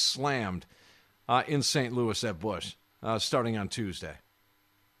door get slammed in St. Louis at Busch starting on Tuesday?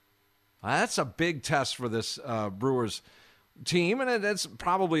 That's a big test for this Brewers team, and it's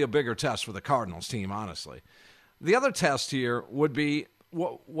probably a bigger test for the Cardinals team, honestly. The other test here would be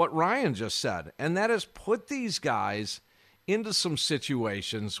what Ryan just said, and that is put these guys into some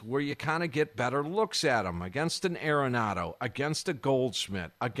situations where you kind of get better looks at them against an Arenado, against a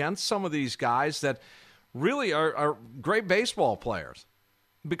Goldschmidt, against some of these guys that really are great baseball players,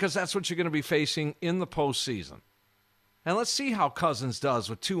 because that's what you're going to be facing in the postseason. And let's see how Cousins does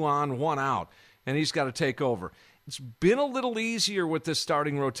with 2 on, 1 out, and he's got to take over. It's been a little easier with this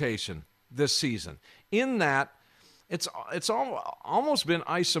starting rotation this season, in that it's almost been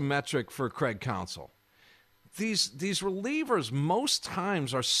isometric for Craig Counsell. These relievers most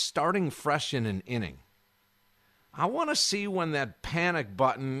times are starting fresh in an inning. I want to see when that panic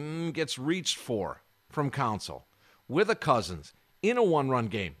button gets reached for from Counsell with a Cousins in a 1-run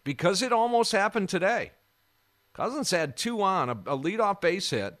game, because it almost happened today. Cousins had 2 on, a leadoff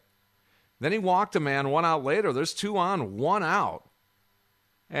base hit. Then he walked a man 1 out later. There's 2 on, 1 out.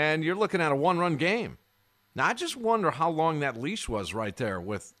 And you're looking at a 1-run game. Now, I just wonder how long that leash was right there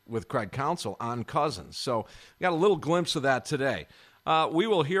with Craig Counsell on Cousins. So we got a little glimpse of that today. We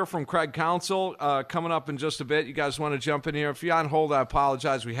will hear from Craig Counsell coming up in just a bit. You guys want to jump in here? If you're on hold, I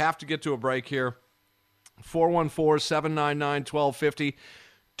apologize. We have to get to a break here. 414-799-1250.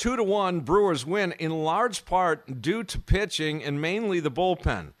 2-1 Brewers win, in large part due to pitching and mainly the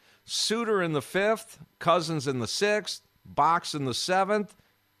bullpen. Suter in the 5th, Cousins in the 6th, Box in the 7th,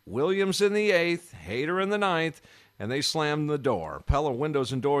 Williams in the 8th, Hader in the 9th, and they slammed the door. Pella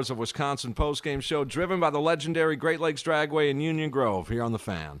Windows and Doors of Wisconsin postgame show, driven by the legendary Great Lakes Dragway in Union Grove, here on The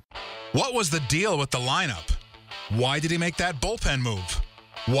Fan. What was the deal with the lineup? Why did he make that bullpen move?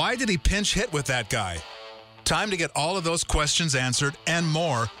 Why did he pinch hit with that guy? Time to get all of those questions answered and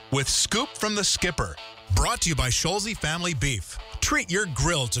more with Scoop from the Skipper. Brought to you by Scholze Family Beef. Treat your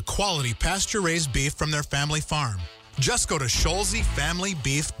grill to quality pasture-raised beef from their family farm. Just go to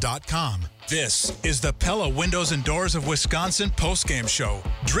ScholzeFamilyBeef.com. This is the Pella Windows and Doors of Wisconsin postgame show,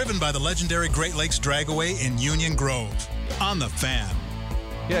 driven by the legendary Great Lakes Dragway in Union Grove. On The Fan.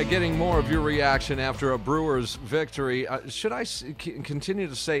 Yeah, getting more of your reaction after a Brewers victory. Should I continue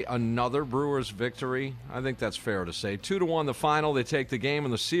to say another Brewers victory? I think that's fair to say. 2-1 the final. They take the game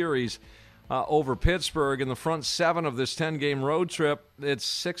in the series over Pittsburgh. In the front 7 of this 10-game road trip, it's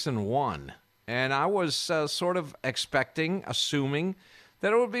 6-1. And I was sort of assuming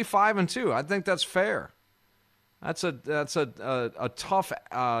that it would be 5-2. I think that's fair. That's a tough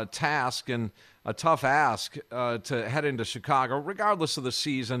task and a tough ask to head into Chicago, regardless of the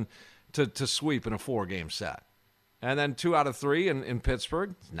season, to sweep in a 4-game set. And then 2 out of 3 in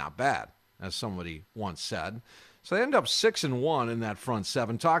Pittsburgh, not bad, as somebody once said. So they end up 6-1 in that front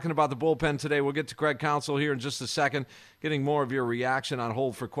 7. Talking about the bullpen today, we'll get to Craig Counsell here in just a second, getting more of your reaction on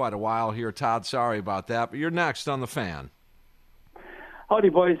hold for quite a while here. Todd, sorry about that, but you're next on The Fan. Howdy,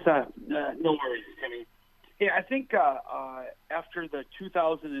 boys. No worries, Timmy. Yeah, I think after the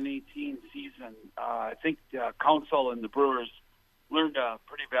 2018 season, I think Counsell and the Brewers learned a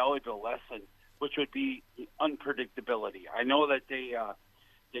pretty valuable lesson, which would be unpredictability. I know that they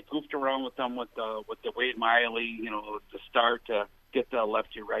goofed around with them with the Wade Miley, to start to get the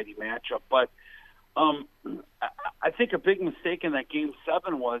lefty-righty matchup. But I think a big mistake in that Game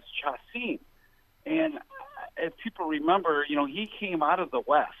 7 was Chacin. And if people remember, he came out of the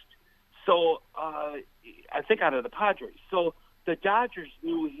West. So I think out of the Padres. So the Dodgers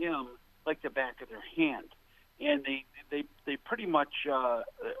knew him like the back of their hand. And they pretty much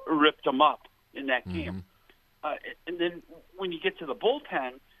ripped him up in that game. And then when you get to the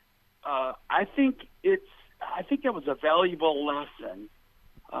bullpen, I think that was a valuable lesson.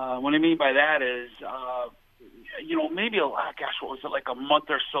 What I mean by that is, maybe what was it, like a month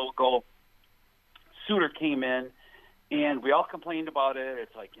or so ago, Suter came in, and we all complained about it.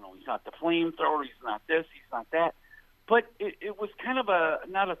 It's like, he's not the flamethrower, he's not this, he's not that. But it was kind of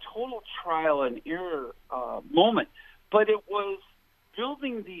not a total trial and error moment, but it was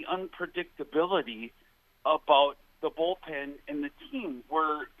building the unpredictability about the bullpen and the team,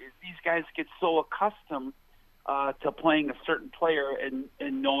 where these guys get so accustomed to playing a certain player and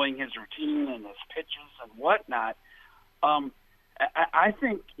knowing his routine and his pitches and whatnot. I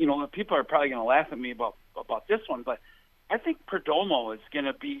think, people are probably going to laugh at me about this one, but I think Perdomo is going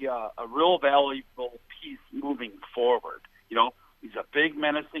to be a real valuable piece moving forward. He's a big,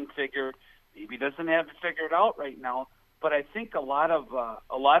 menacing figure. Maybe doesn't have it figured out right now, but I think a lot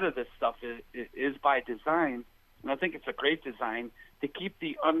of this stuff is by design, and I think it's a great design to keep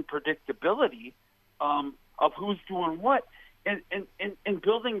the unpredictability of who's doing what, and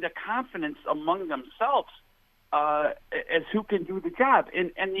building the confidence among themselves as who can do the job,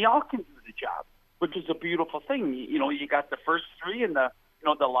 and they all can do the job, which is a beautiful thing. You got the first three and the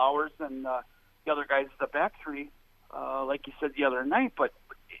Lauers and the other guys, the back three, like you said the other night, but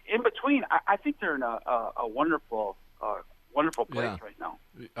in between, I think they're in a wonderful place right now.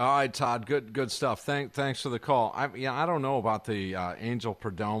 All right, Todd, good stuff. Thanks for the call. I don't know about the Angel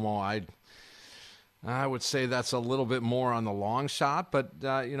Perdomo. I would say that's a little bit more on the long shot, but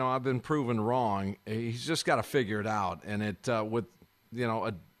I've been proven wrong. He's just got to figure it out, and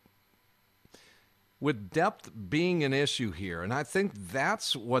with depth being an issue here, and I think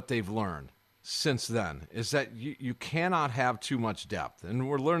that's what they've learned since then, is that you cannot have too much depth. And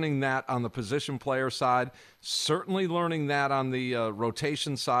we're learning that on the position player side, certainly learning that on the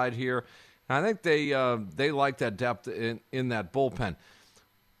rotation side here. And I think they like that depth in that bullpen.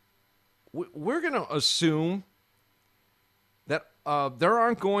 We're going to assume that there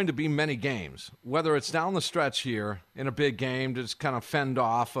aren't going to be many games, whether it's down the stretch here in a big game to just kind of fend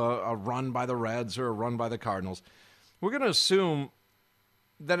off a run by the Reds or a run by the Cardinals. We're going to assume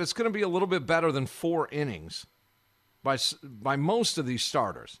that it's going to be a little bit better than 4 innings by most of these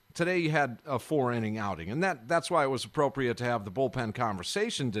starters. Today you had a 4-inning outing, and that's why it was appropriate to have the bullpen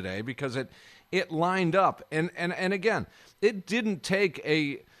conversation today, because it lined up. And again, it didn't take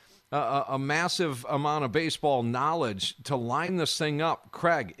a massive amount of baseball knowledge to line this thing up.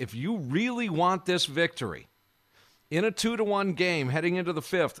 Craig, if you really want this victory in a 2-1 game heading into the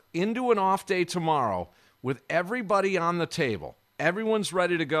 5th, into an off day tomorrow with everybody on the table, everyone's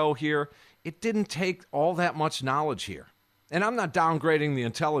ready to go here. It didn't take all that much knowledge here. And I'm not downgrading the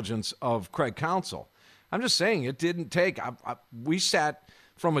intelligence of Craig Counsell. I'm just saying it didn't take. We sat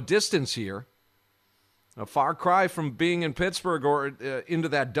from a distance here, a far cry from being in Pittsburgh or into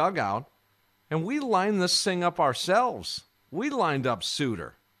that dugout, and we lined this thing up ourselves. We lined up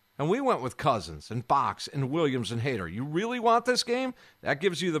Suter, and we went with Cousins and Box and Williams and Hader. You really want this game? That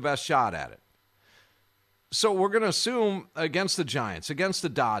gives you the best shot at it. So we're going to assume against the Giants, against the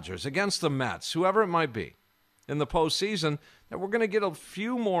Dodgers, against the Mets, whoever it might be in the postseason, that we're going to get a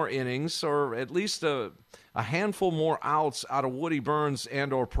few more innings or at least a handful more outs out of Woody Burns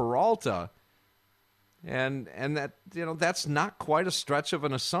and or Peralta. And that, that's not quite a stretch of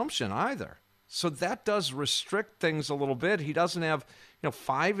an assumption either. So that does restrict things a little bit. He doesn't have,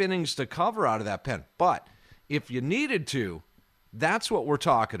 5 innings to cover out of that pen. But if you needed to, that's what we're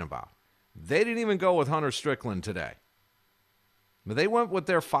talking about. They didn't even go with Hunter Strickland today. But they went with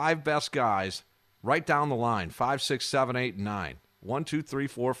their 5 best guys right down the line, 5, 6, 7, 8, and 9. 1, 2, 3,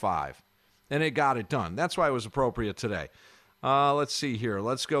 4, 5. And it got it done. That's why it was appropriate today. Let's see here.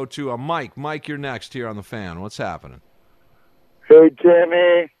 Let's go to Mike. Mike, you're next here on The Fan. What's happening? Hey,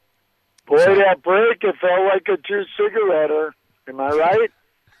 Timmy. Boy, that break, it felt like a 2-cigarette-er. Am I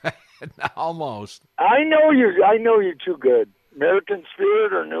right? Almost. I know you're too good. American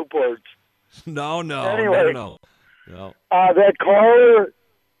Spirit or Newports? No. Anyway, no. That caller,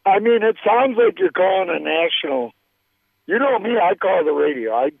 it sounds like you're calling a national. You know me, I call the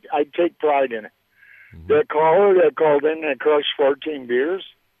radio. I take pride in it. Mm-hmm. That caller that called in that crushed 14 beers.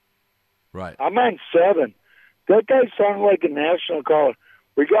 Right. I'm on 7. That guy sounded like a national caller.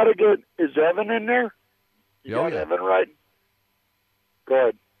 We got to get, is Evan in there? You got Evan right?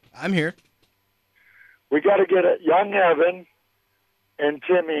 Good. I'm here. We got to get a young Evan and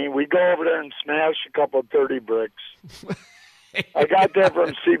Timmy. We go over there and smash a couple of 30 bricks. I got that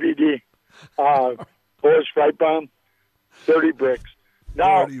from CBD. Bush Fight Bomb. 30 bricks.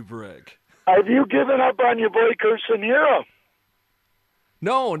 Now, 30 brick. Have you given up on your boy Kirsten Hero?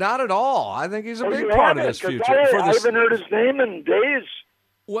 No, not at all. I think he's a big part of this future. I haven't heard his name in days.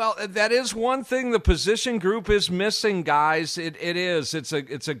 Well, that is one thing the position group is missing, guys. It is.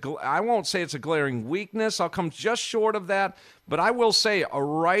 I won't say it's a glaring weakness. I'll come just short of that. But I will say a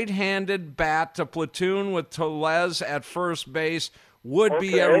right-handed bat to platoon with Tellez at first base would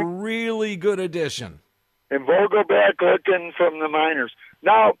be a really good addition. And Vogelback looking from the minors.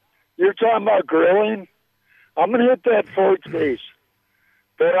 Now, you're talking about grilling. I'm going to hit that fourth base.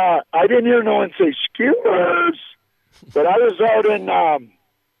 But I didn't hear no one say skewers. But I was out in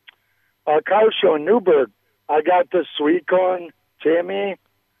a car show in Newburgh. I got the sweet corn, Timmy.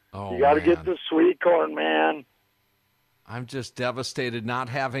 Oh, you got to man. get the sweet corn, man. I'm just devastated not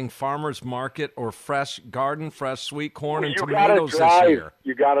having farmers market or fresh sweet corn and tomatoes this year.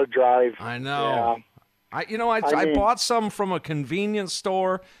 You got to drive. I know. Yeah. I bought some from a convenience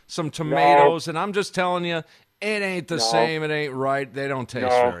store, some tomatoes, and I'm just telling you, it ain't the same. It ain't right. They don't taste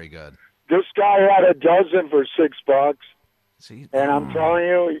very good. This guy had a dozen for $6. See, and I'm telling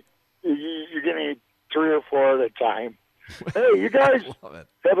you, you're going to eat 3 or 4 at a time. Hey, you guys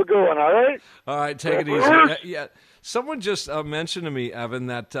have a good one, all right? All right, take it easy. Yeah. Someone just mentioned to me, Evan,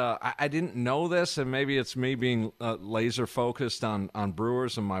 that I didn't know this, and maybe it's me being laser focused on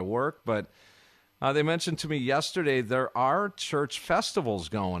Brewers and my work, but they mentioned to me yesterday there are church festivals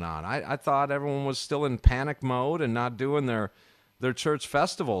going on. I thought everyone was still in panic mode and not doing their church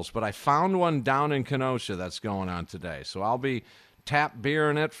festivals, but I found one down in Kenosha that's going on today. So I'll be tap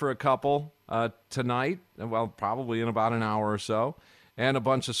beering it for a couple tonight, well, probably in about an hour or so, and a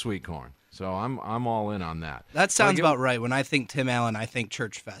bunch of sweet corn. So I'm all in on that. That sounds about right. When I think Tim Allen, I think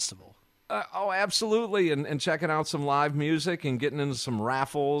church festival. Absolutely, and checking out some live music and getting into some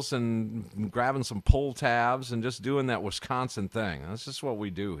raffles and grabbing some pull tabs and just doing that Wisconsin thing. That's just what we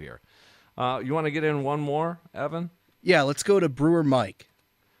do here. You want to get in one more, Evan? Yeah, let's go to Brewer Mike.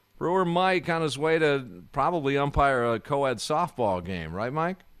 Brewer Mike on his way to probably umpire a co-ed softball game, right,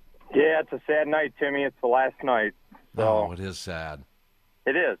 Mike? Yeah, it's a sad night, Timmy. It's the last night. So it is sad.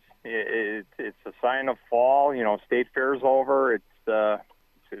 It is. It's a sign of fall. You know, State Fair's over. It's a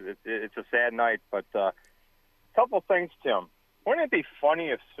sad night. But a couple things, Tim. Wouldn't it be funny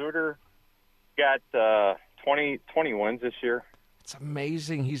if Suter got 20 wins this year? It's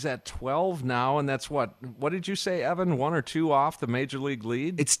amazing. He's at 12 now, and that's what did you say, Evan? 1 or 2 off the major league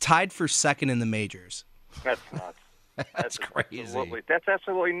lead? It's tied for second in the majors. That's nuts. That's crazy. That's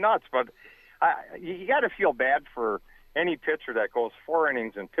absolutely nuts. But you got to feel bad for any pitcher that goes 4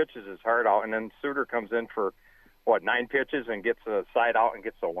 innings and pitches his heart out, and then Suter comes in for, 9 pitches and gets a side out and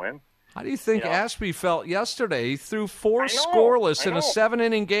gets a win? How do you think Ashby felt yesterday? He threw 4 scoreless in a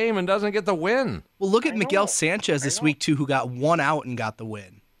 7-inning game and doesn't get the win. Well, look at Miguel Sanchez this week, too, who got 1 out and got the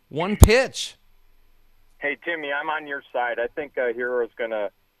win. 1 pitch. Hey, Timmy, I'm on your side. I think Hero's going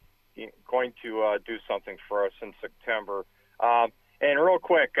to do something for us in September. And real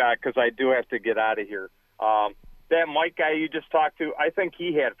quick, because I do have to get out of here, that Mike guy you just talked to, I think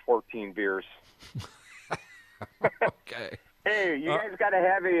he had 14 beers. Okay. Hey, you guys got to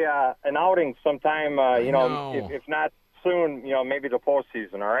have an outing sometime, if not soon, maybe the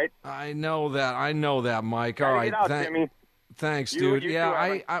postseason, all right? I know that, Mike. All right. Timmy. Thanks, dude. You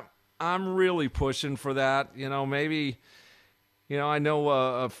yeah, too, I'm really pushing for that. Maybe, I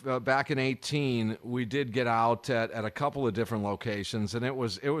know back in 2018, we did get out at a couple of different locations, and it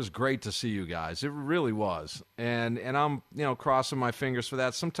was great to see you guys. It really was. And I'm, crossing my fingers for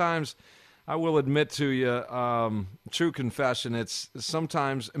that. Sometimes I will admit to you, true confession, it's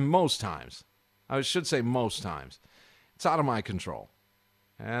most times, it's out of my control.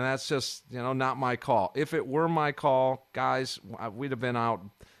 And that's just, not my call. If it were my call, guys, we'd have been out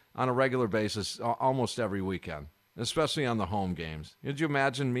on a regular basis almost every weekend, especially on the home games. Could you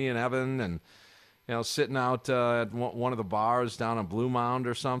imagine me and Evan and, sitting out at one of the bars down on Blue Mound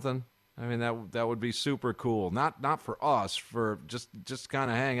or something? I mean, that would be super cool. Not for us, for just kind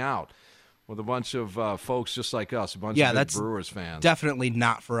of hang out with a bunch of folks just like us, a bunch of big Brewers fans. Definitely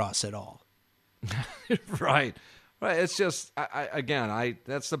not for us at all. Right. It's just,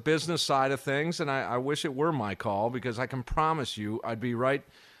 that's the business side of things, and I wish it were my call, because I can promise you I'd be right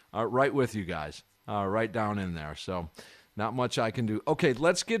with you guys, right down in there. So not much I can do. Okay,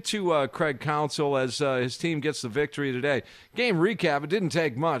 let's get to Craig Counsell as his team gets the victory today. Game recap, it didn't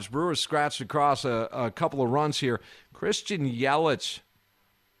take much. Brewers scratched across a couple of runs here. Christian Yelich,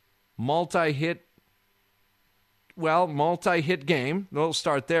 multi-hit game. We'll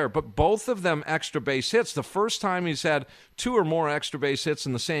start there. But both of them extra base hits. The first time he's had 2 or more extra base hits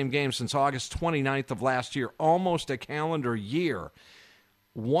in the same game since August 29th of last year. Almost a calendar year.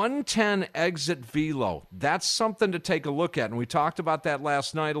 110 exit velo. That's something to take a look at. And we talked about that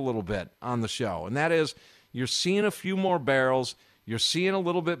last night a little bit on the show. And that is, you're seeing a few more barrels. You're seeing a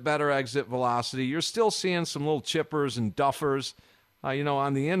little bit better exit velocity. You're still seeing some little chippers and duffers,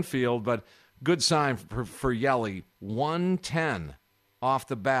 on the infield, but good sign for Yelly. 110 off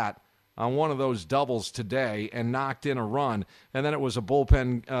the bat on one of those doubles today and knocked in a run. And then it was a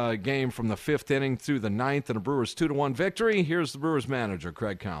bullpen game from the 5th inning through the 9th and a Brewers 2-1 victory. Here's the Brewers manager,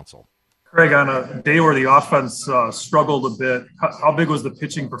 Craig Counsell. Craig, on a day where the offense struggled a bit, how big was the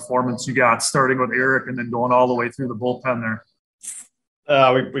pitching performance you got, starting with Eric and then going all the way through the bullpen there?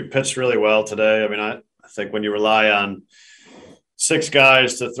 We pitched really well today. I mean, I think when you rely on 6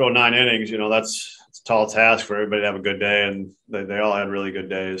 guys to throw 9 innings, that's a tall task for everybody to have a good day, and they all had really good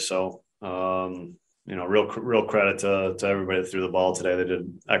days. So, real credit to everybody that threw the ball today. They did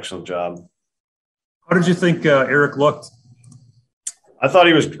an excellent job. How did you think Eric looked? I thought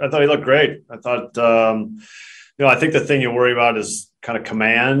he looked great. I thought, I think the thing you worry about is kind of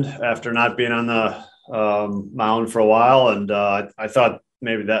command after not being on the mound for a while. And I thought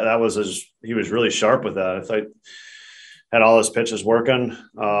maybe that was he was really sharp with that. I thought had all his pitches working.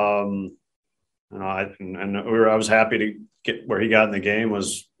 I was happy to get where he got in the game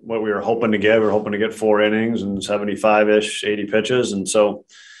was what we were hoping to get. We were hoping to get 4 innings and 75-ish, 80 pitches. And so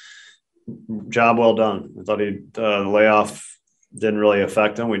job well done. I thought the layoff didn't really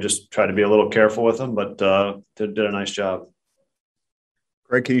affect him. We just tried to be a little careful with him, but did a nice job.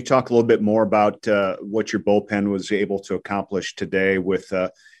 Greg, can you talk a little bit more about what your bullpen was able to accomplish today with,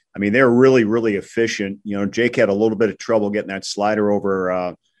 they were really, really efficient. Jake had a little bit of trouble getting that slider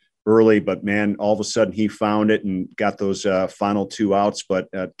over early, but man, all of a sudden he found it and got those final 2 outs, but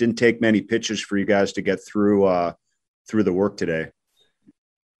didn't take many pitches for you guys to get through the work today.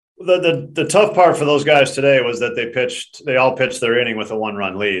 The tough part for those guys today was that they all pitched their inning with a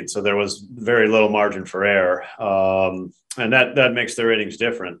 1-run lead. So there was very little margin for error. And that makes their innings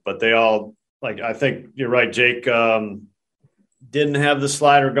different, but they all, I think you're right. Jake didn't have the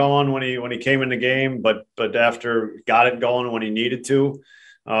slider going when he came in the game, but after got it going when he needed to,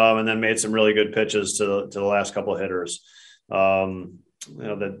 and then made some really good pitches to the last couple of hitters.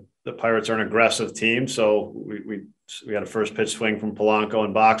 The Pirates are an aggressive team. So we had a first pitch swing from Polanco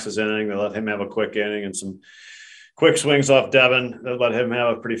in Box's inning. They let him have a quick inning and some quick swings off Devin that let him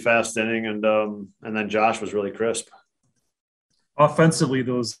have a pretty fast inning. And then Josh was really crisp. Offensively,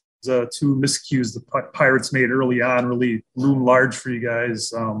 those 2 miscues the Pirates made early on really loom large for you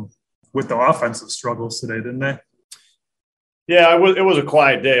guys with the offensive struggles today, didn't they? Yeah, it was a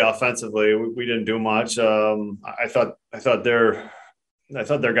quiet day offensively. We didn't do much. I thought their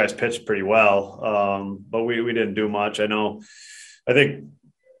guys pitched pretty well, but we didn't do much. I think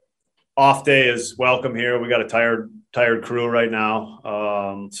off day is welcome here. We got a tired crew right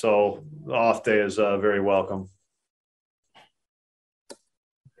now, so the off day is very welcome.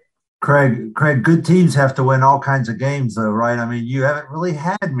 Craig, good teams have to win all kinds of games, though, right? I mean, you haven't really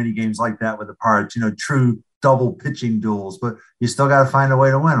had many games like that with the Pirates, true double pitching duels, but you still got to find a way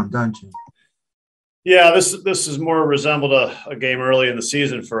to win them, don't you? Yeah, this is more resembled a game early in the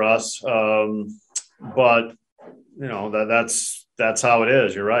season for us, but that's how it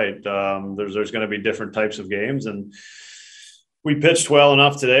is. You're right. There's going to be different types of games, and we pitched well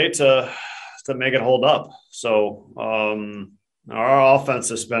enough today to make it hold up. So our offense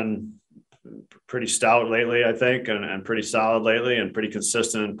has been pretty stout lately, I think, and pretty solid lately, and pretty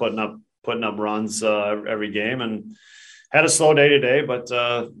consistent in putting up runs every game. And had a slow day today, but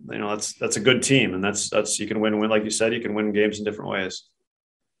that's a good team, and that's you can win like you said, you can win games in different ways.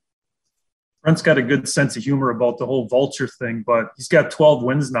 Brent's got a good sense of humor about the whole vulture thing, but he's got 12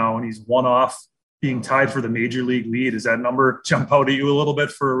 wins now, and he's 1 off being tied for the major league lead. Does that number jump out at you a little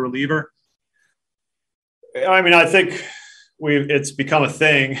bit for a reliever? I mean, I think it's become a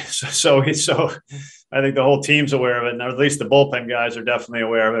thing. So I think the whole team's aware of it, and at least the bullpen guys are definitely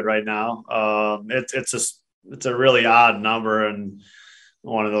aware of it right now. It's a really odd number, and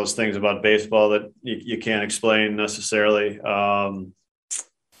one of those things about baseball that you can't explain necessarily.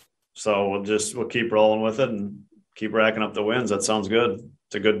 So we'll keep rolling with it and keep racking up the wins. That sounds good.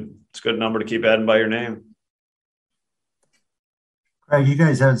 It's a good number to keep adding by your name. Craig, you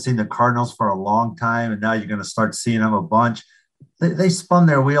guys haven't seen the Cardinals for a long time, and now you're going to start seeing them a bunch. They spun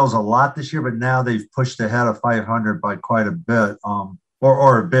their wheels a lot this year, but now they've pushed ahead of 500 by quite a bit,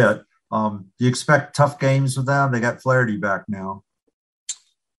 or a bit. Do you expect tough games with them? They got Flaherty back now.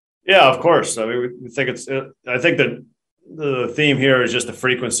 Yeah, of course. I mean, we think I think that the theme here is just the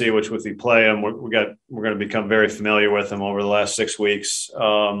frequency which we play them. We're going to become very familiar with them over the last 6 weeks,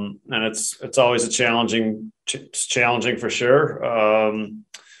 and it's always challenging for sure.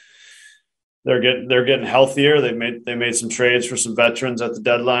 They're getting healthier. They made some trades for some veterans at the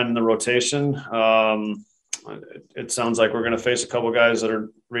deadline in the rotation. It sounds like we're going to face a couple of guys that are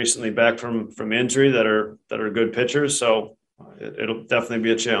recently back from injury that are good pitchers. So it'll definitely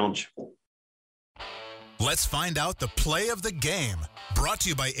be a challenge. Let's find out the play of the game. Brought to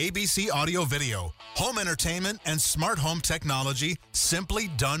you by ABC Audio Video. Home entertainment and smart home technology simply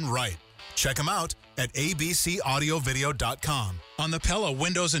done right. Check them out at abcaudiovideo.com on the Pella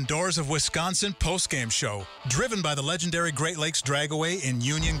Windows and Doors of Wisconsin postgame show, driven by the legendary Great Lakes Dragaway in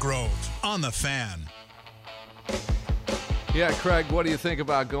Union Grove on The Fan. Yeah, Craig, what do you think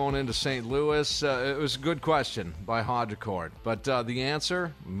about going into St. Louis? It was a good question by Hodgecourt, but the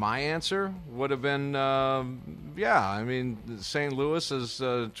answer, my answer, would have been, St. Louis is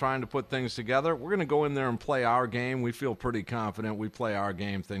trying to put things together. We're going to go in there and play our game. We feel pretty confident. We play our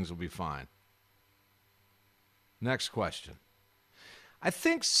game. Things will be fine. Next question. I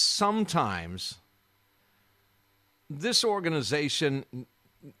think sometimes this organization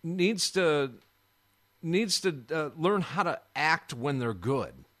needs to learn how to act when they're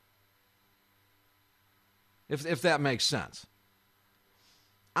good, if that makes sense.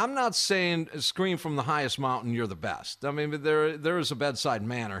 I'm not saying scream from the highest mountain you're the best. I mean, there is a bedside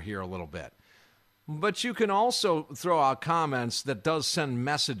manner here a little bit. But you can also throw out comments that does send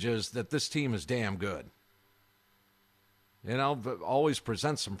messages that this team is damn good. You know, but always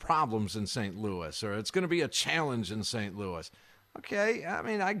present some problems in St. Louis, or it's going to be a challenge in St. Louis. Okay, I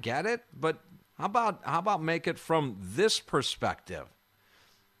mean, I get it, but how about make it from this perspective?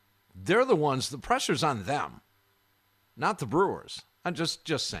 They're the ones, the pressure's on them, not the Brewers. I'm just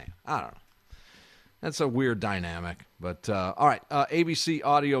saying. I don't know. That's a weird dynamic. But, all right, ABC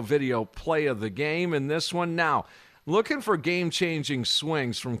Audio Video play of the game in this one. Now, looking for game-changing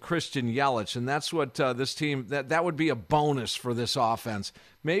swings from Christian Yelich, and that's what this team, that would be a bonus for this offense.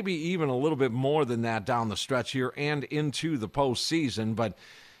 Maybe even a little bit more than that down the stretch here and into the postseason. But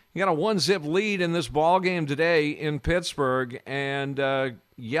you got a 1-zip lead in this ball game today in Pittsburgh, and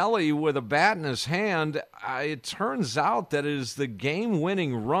Yelly with a bat in his hand. It turns out that it is the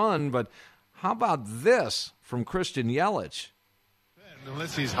game-winning run, but how about this from Christian Yelich?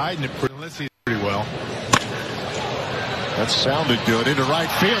 Unless he's hiding it pretty well. That sounded good into right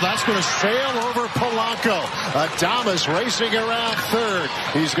field. That's going to sail over Polanco. Adames racing around third.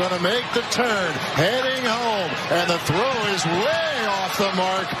 He's going to make the turn, heading home, and the throw is way off the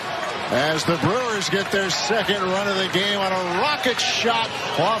mark as the Brewers get their second run of the game on a rocket shot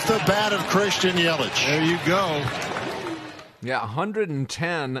off the bat of Christian Yelich. There you go. Yeah,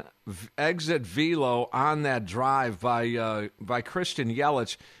 110 exit velo on that drive by Christian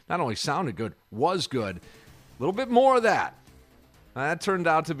Yelich. Not only sounded good, was good. A little bit more of that. That turned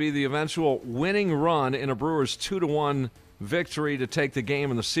out to be the eventual winning run in a Brewers 2-1 victory to take the game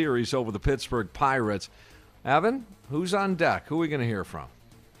in the series over the Pittsburgh Pirates. Evan, who's on deck? Who are we going to hear from?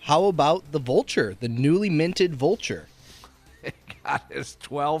 How about the Vulture, the newly minted Vulture? He got his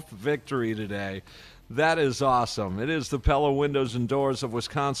 12th victory today. That is awesome. It is the Pella Windows and Doors of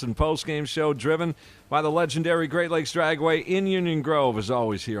Wisconsin postgame show, driven by the legendary Great Lakes Dragway in Union Grove, as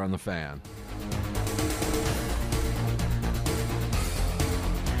always here on The Fan.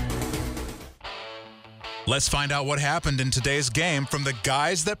 Let's find out what happened in today's game from the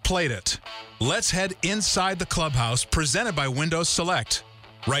guys that played it. Let's head inside the clubhouse, presented by Windows Select.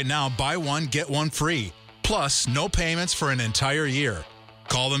 Right now, buy one, get one free. Plus, no payments for an entire year.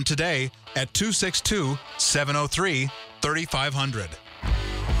 Call them today at 262-703-3500.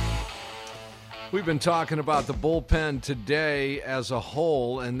 We've been talking about the bullpen today as a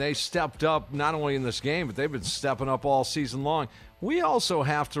whole, and they stepped up not only in this game, but they've been stepping up all season long. We also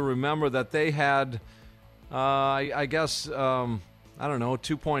have to remember that they had, I guess,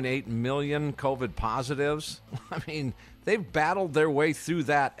 2.8 million COVID positives. I mean, they've battled their way through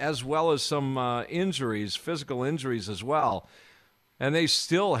that, as well as some injuries, physical injuries as well. And they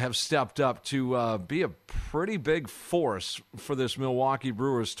still have stepped up to be a pretty big force for this Milwaukee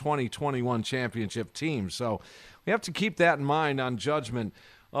Brewers 2021 championship team. So we have to keep that in mind on judgment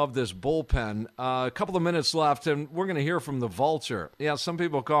of this bullpen. A couple of minutes left, and we're going to hear from the Vulture. Yeah, some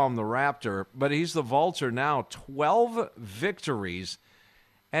people call him the Raptor, but he's the Vulture now. 12 victories,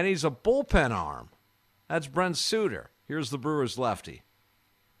 and he's a bullpen arm. That's Brent Suter. Here's the Brewers lefty.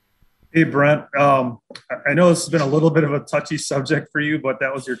 Hey, Brent. I know this has been a little bit of a touchy subject for you, but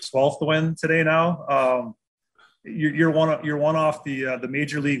that was your 12th win today now. You're one off the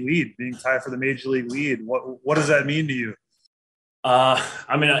Major League lead, being tied for the Major League lead. What does that mean to you?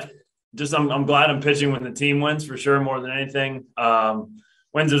 I'm glad I'm pitching when the team wins, for sure, more than anything.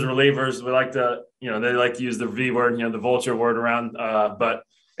 Wins as relievers, we like to, they like to use the V word, the Vulture word around, but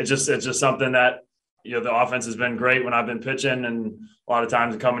it's just something that, the offense has been great when I've been pitching, and a lot of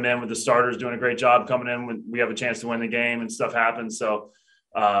times coming in with the starters doing a great job coming in when we have a chance to win the game and stuff happens. So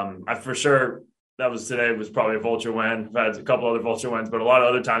for sure today was probably a Vulture win. I've had a couple other Vulture wins, but a lot of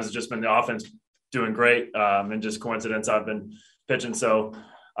other times it's just been the offense doing great, and just coincidence I've been pitching. So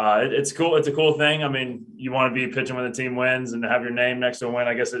it's cool. It's a cool thing. I mean, you want to be pitching when the team wins and have your name next to a win.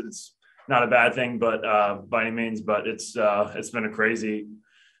 I guess it's not a bad thing, but by any means. But it's been a crazy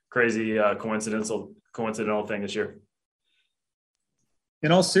coincidental thing this year.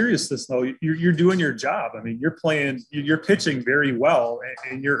 In all seriousness, though, you're doing your job. I mean, you're pitching very well,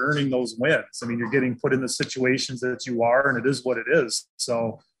 and you're earning those wins. I mean, you're getting put in the situations that you are, and it is what it is.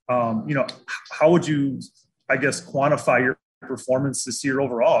 So, how would you, I guess, quantify your performance this year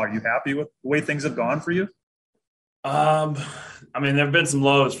overall? Are you happy with the way things have gone for you? I mean, there have been some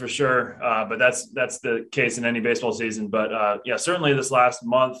lows for sure, but that's the case in any baseball season. But certainly this last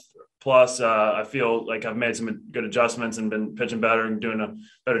month plus, I feel like I've made some good adjustments and been pitching better and doing a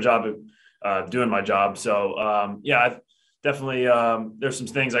better job of doing my job. So I've definitely there's some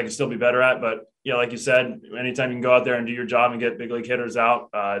things I can still be better at. But yeah, like you said, anytime you can go out there and do your job and get big league hitters out,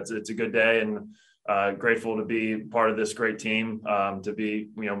 it's a good day, and grateful to be part of this great team. To be,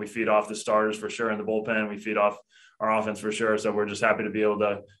 we feed off the starters for sure in the bullpen. We feed off our offense for sure. So we're just happy to be able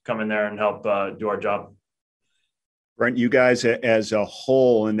to come in there and help do our job. Brent, you guys as a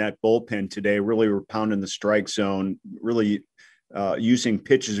whole in that bullpen today really were pounding the strike zone, really using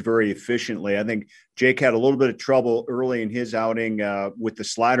pitches very efficiently. I think Jake had a little bit of trouble early in his outing with the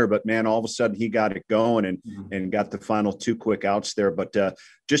slider, but man, all of a sudden he got it going and got the final 2 quick outs there. But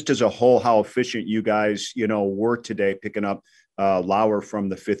just as a whole, how efficient you guys, were today picking up Lauer from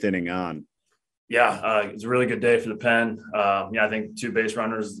the 5th inning on. Yeah, it's a really good day for the pen. I think 2 base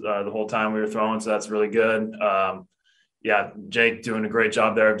runners the whole time we were throwing, so that's really good. Jake doing a great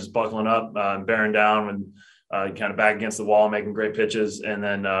job there, just buckling up, bearing down and kind of back against the wall, making great pitches. And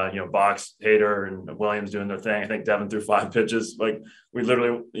then, Box, Hader, and Williams doing their thing. I think Devin threw 5 pitches. Like, we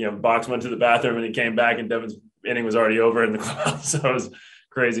literally, Box went to the bathroom and he came back and Devin's inning was already over in the club. So it was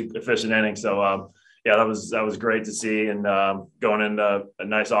crazy efficient inning. So, that was great to see, and going into a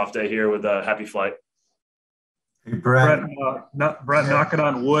nice off day here with a happy flight. Hey, Brett, knocking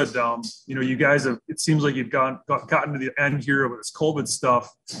on wood. You guys have. It seems like you've gotten to the end here with this COVID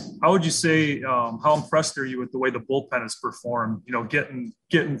stuff. How would you say? How impressed are you with the way the bullpen has performed?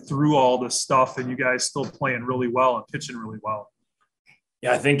 Getting through all this stuff, and you guys still playing really well and pitching really well.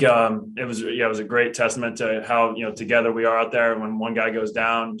 Yeah, I think it was a great testament to how together we are out there. When one guy goes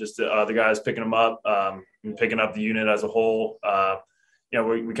down, just the other guys picking him up, and picking up the unit as a whole.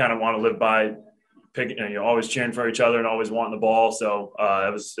 We kind of want to live by always cheering for each other and always wanting the ball. So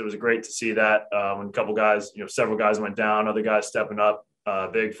it was great to see that when a couple guys, several guys went down, other guys stepping up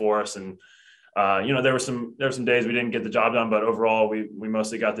big for us. And there were some days we didn't get the job done, but overall we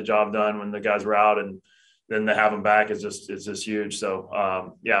mostly got the job done when the guys were out, and then to have them back is just huge.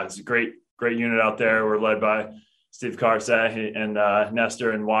 So it's a great unit out there. We're led by Steve Karsay and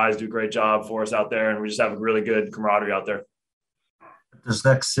Nestor and Wise do a great job for us out there, and we just have a really good camaraderie out there. This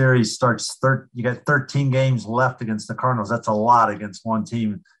next series starts you got 13 games left against the Cardinals. That's a lot against one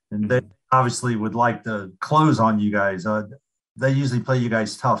team, and they obviously would like to close on you guys. They usually play you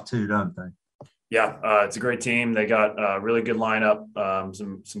guys tough too, don't they? Yeah, it's a great team. They got a really good lineup,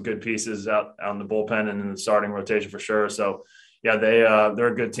 some good pieces out on the bullpen and in the starting rotation for sure. So, they're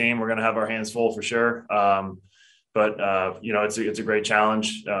a good team. We're going to have our hands full for sure. But it's a great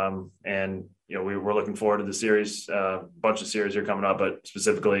challenge, and we're looking forward to the series. Bunch of series are coming up, but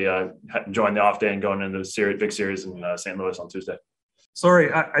specifically enjoying the off day and going into the big series in St. Louis on Tuesday. Sorry,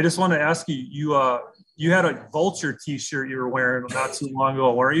 I just want to ask you. You had a Vulture T-shirt you were wearing not too long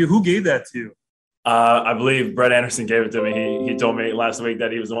ago. Were you? Who gave that to you? I believe Brett Anderson gave it to me. He told me last week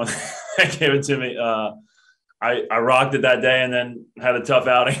that he was the one that gave it to me. I rocked it that day and then had a tough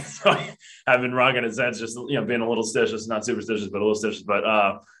outing. So I haven't been rocking it since, just, being a little stitious, not superstitious, but a little stitious. But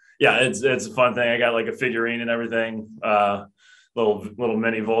it's a fun thing. I got like a figurine and everything, little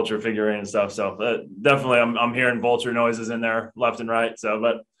mini Vulture figurine and stuff. So definitely I'm hearing Vulture noises in there left and right. So,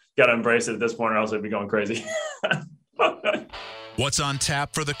 but got to embrace it at this point or else I'd be going crazy. What's on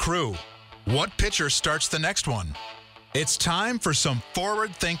tap for the Crew? What pitcher starts the next one? It's time for some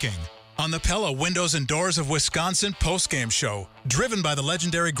forward thinking on the Pella Windows and Doors of Wisconsin postgame show, driven by the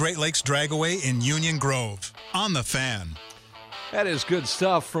legendary Great Lakes Dragaway in Union Grove. On the Fan. That is good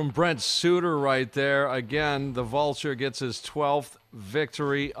stuff from Brent Suter right there. Again, the Vulture gets his 12th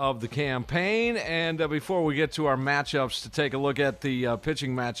victory of the campaign. And before we get to our matchups, to take a look at the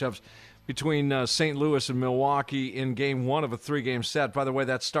pitching matchups between St. Louis and Milwaukee in Game 1 of a 3-game set. By the way,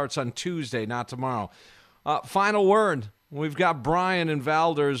 that starts on Tuesday, not tomorrow. Final word. We've got Brian in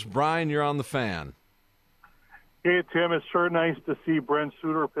Valders. Brian, you're on the Fan. Hey, Tim, it's sure nice to see Brent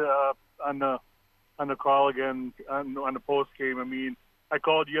Suter on the call again on the post game. I mean, I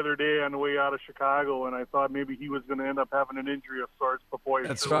called the other day on the way out of Chicago, and I thought maybe he was going to end up having an injury of sorts before.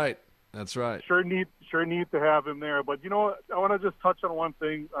 That's right. That's right. Sure need to have him there. But, I want to just touch on one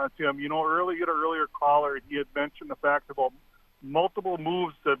thing, Tim. Earlier caller, he had mentioned the fact about multiple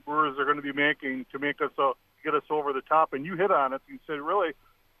moves that Brewers are going to be making to make us get us over the top. And you hit on it. You said, really,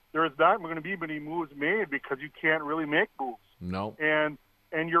 there is not going to be many moves made because you can't really make moves. No.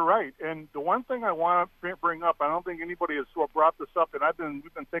 And you're right. And the one thing I want to bring up, I don't think anybody has brought this up, and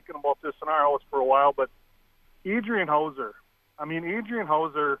we've been thinking about this in our house for a while, but Adrian Houser. Adrian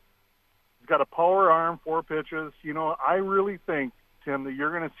Houser has got a power arm, 4 pitches. I really think, Tim, that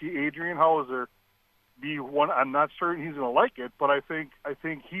you're going to see Adrian Houser be one. I'm not sure he's going to like it, but I think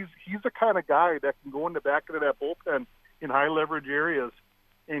he's the kind of guy that can go in the back of that bullpen in high leverage areas,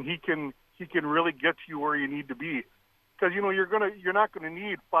 and he can really get you where you need to be. Because you're not going to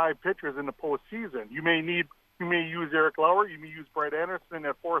need 5 pitchers in the postseason. You may use Eric Lauer, you may use Brett Anderson in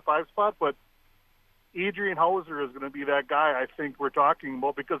that 4 or 5 spot, but Adrian Houser is going to be that guy I think we're talking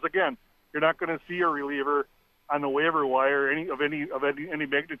about. Because again, you're not going to see a reliever on the waiver wire any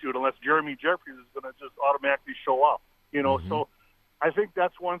magnitude unless Jeremy Jeffries is going to just automatically show up. So I think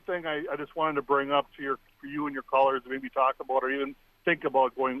that's one thing I just wanted to bring up for you and your callers to maybe talk about or even think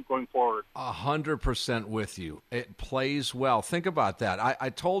about going forward. 100% with you. It plays well. Think about that. I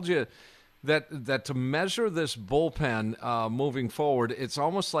told you that to measure this bullpen moving forward, it's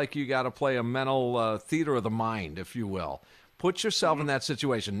almost like you got to play a mental theater of the mind, if you will. Put yourself in that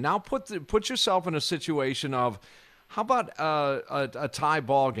situation. Now put yourself in a situation of, how about a tie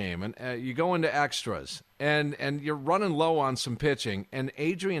ball game, and you go into extras, and you're running low on some pitching, and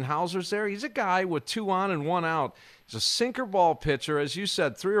Adrian Houser's there. He's a guy with 2 on and 1 out. He's a sinker ball pitcher, as you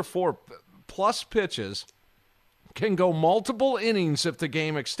said, 3 or 4 plus pitches, can go multiple innings if the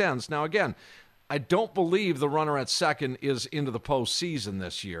game extends. Now, again, I don't believe the runner at second is into the postseason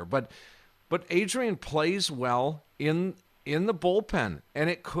this year, but Adrian plays well in the bullpen, and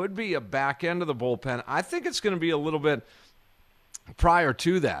it could be a back end of the bullpen. I think it's going to be a little bit prior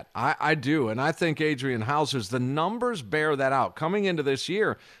to that. I do, and I think Adrian Houser's, the numbers bear that out. Coming into this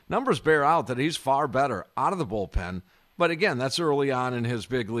year, numbers bear out that he's far better out of the bullpen. But again, that's early on in his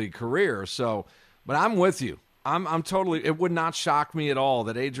big league career. So, but I'm with you. I'm totally. It would not shock me at all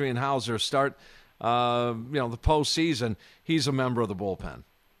that Adrian Houser start, the postseason. He's a member of the bullpen.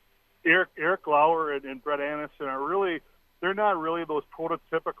 Eric Lauer and Brett Anderson are really. They're not really those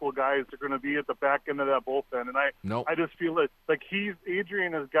prototypical guys that are going to be at the back end of that bullpen. And I just feel like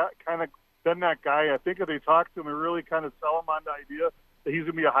Adrian has got kind of been that guy. I think if they talk to him and really kind of sell him on the idea that he's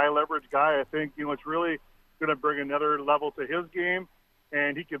going to be a high leverage guy, I think, it's really going to bring another level to his game.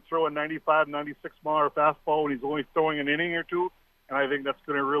 And he can throw a 95, 96 mile fastball when he's only throwing an inning or two. And I think that's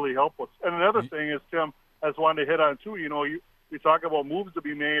going to really help us. And another thing is, Tim, I just wanted to hit on too, you talk about moves to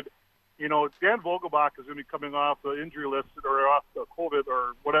be made. Dan Vogelbach is going to be coming off the injury list or off the COVID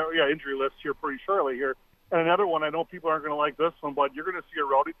or whatever, injury list here pretty shortly here. And another one, I know people aren't going to like this one, but you're going to see a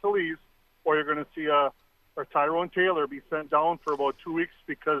Rowdy Tellez or you're going to see a Tyrone Taylor be sent down for about 2 weeks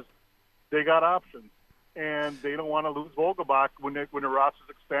because they got options and they don't want to lose Vogelbach when the rosters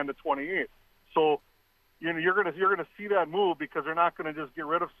expand to 28. So you're going to see that move because they're not going to just get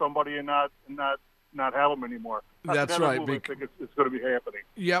rid of somebody and not have them anymore. That's right. I think it's going to be happening.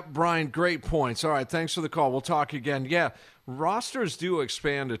 Yep, Brian, great points. All right, thanks for the call. We'll talk again. Yeah, rosters do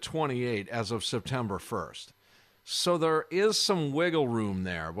expand to 28 as of September 1st. So there is some wiggle room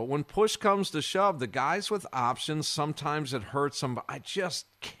there. But when push comes to shove, the guys with options, sometimes it hurts them. I just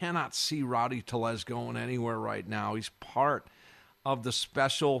cannot see Rowdy Tellez going anywhere right now. He's part of the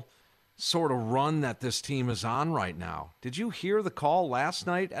special sort of run that this team is on right now. Did you hear the call last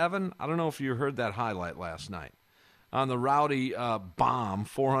night, Evan? I don't know if you heard that highlight last night on the Rowdy bomb,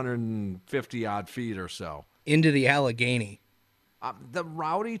 450-odd feet or so. Into the Allegheny. The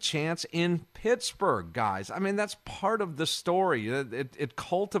Rowdy chance in Pittsburgh, guys. I mean, that's part of the story. It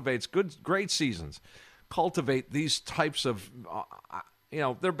cultivates great seasons. Cultivate these types of,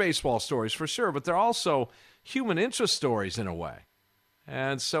 they're baseball stories for sure, but they're also human interest stories in a way.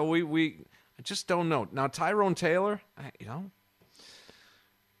 And so I just don't know. Now, Tyrone Taylor,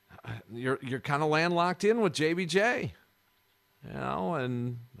 you're kind of landlocked in with JBJ,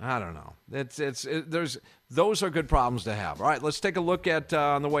 and I don't know. Those are good problems to have. All right, let's take a look at,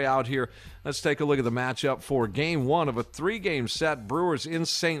 on the way out here, let's take a look at the matchup for Game 1 of a 3-game set. Brewers in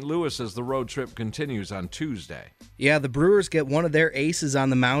St. Louis as the road trip continues on Tuesday. Yeah, the Brewers get one of their aces on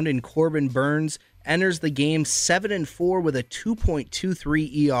the mound in Corbin Burns. Enters the game 7-4 with a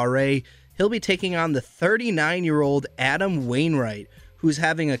 2.23 ERA. He'll be taking on the 39-year-old Adam Wainwright, who's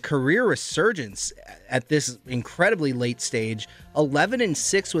having a career resurgence at this incredibly late stage.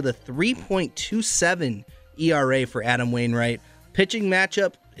 11-6 with a 3.27 ERA for Adam Wainwright. Pitching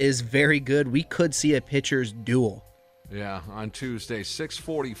matchup, is very good. We could see a pitcher's duel. Yeah, on Tuesday,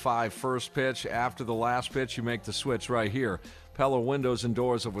 6:45 first pitch. After the last pitch, you make the switch right here. Pella Windows and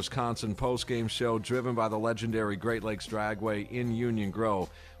Doors of Wisconsin postgame show driven by the legendary Great Lakes Dragway in Union Grove.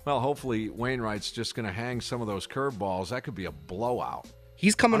 Well, hopefully Wainwright's just going to hang some of those curveballs. That could be a blowout.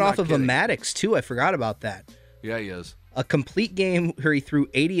 He's coming off of a Maddox, too. I forgot about that. Yeah, he is. A complete game where he threw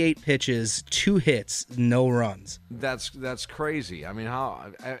 88 pitches, 2 hits, no runs. That's crazy. I mean,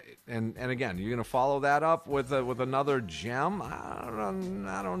 how? And again, you're going to follow that up with another gem?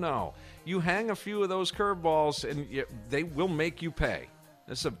 I don't know. You hang a few of those curveballs, and they will make you pay.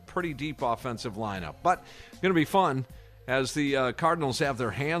 It's a pretty deep offensive lineup, but it's going to be fun as the Cardinals have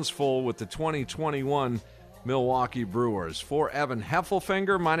their hands full with the 2021 Milwaukee Brewers. For Evan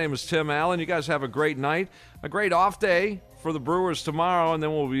Heffelfinger, my name is Tim Allen. You guys have a great night, a great off day for the Brewers tomorrow, and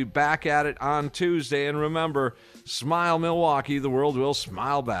then we'll be back at it on Tuesday. And remember, smile Milwaukee, the world will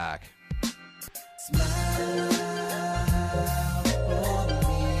smile back. Smile.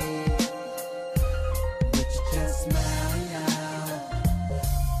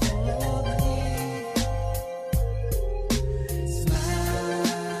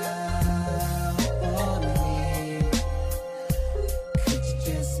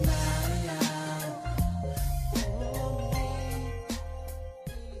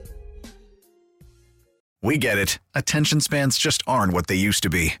 We get it. Attention spans just aren't what they used to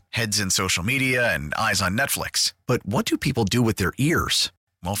be. Heads in social media and eyes on Netflix. But what do people do with their ears?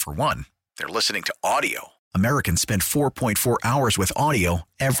 Well, for one, they're listening to audio. Americans spend 4.4 hours with audio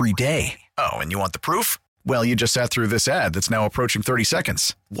every day. Oh, and you want the proof? Well, you just sat through this ad that's now approaching 30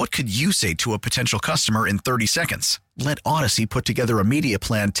 seconds. What could you say to a potential customer in 30 seconds? Let Odyssey put together a media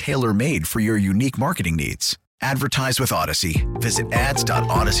plan tailor-made for your unique marketing needs. Advertise with Odyssey. Visit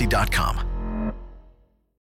ads.odyssey.com.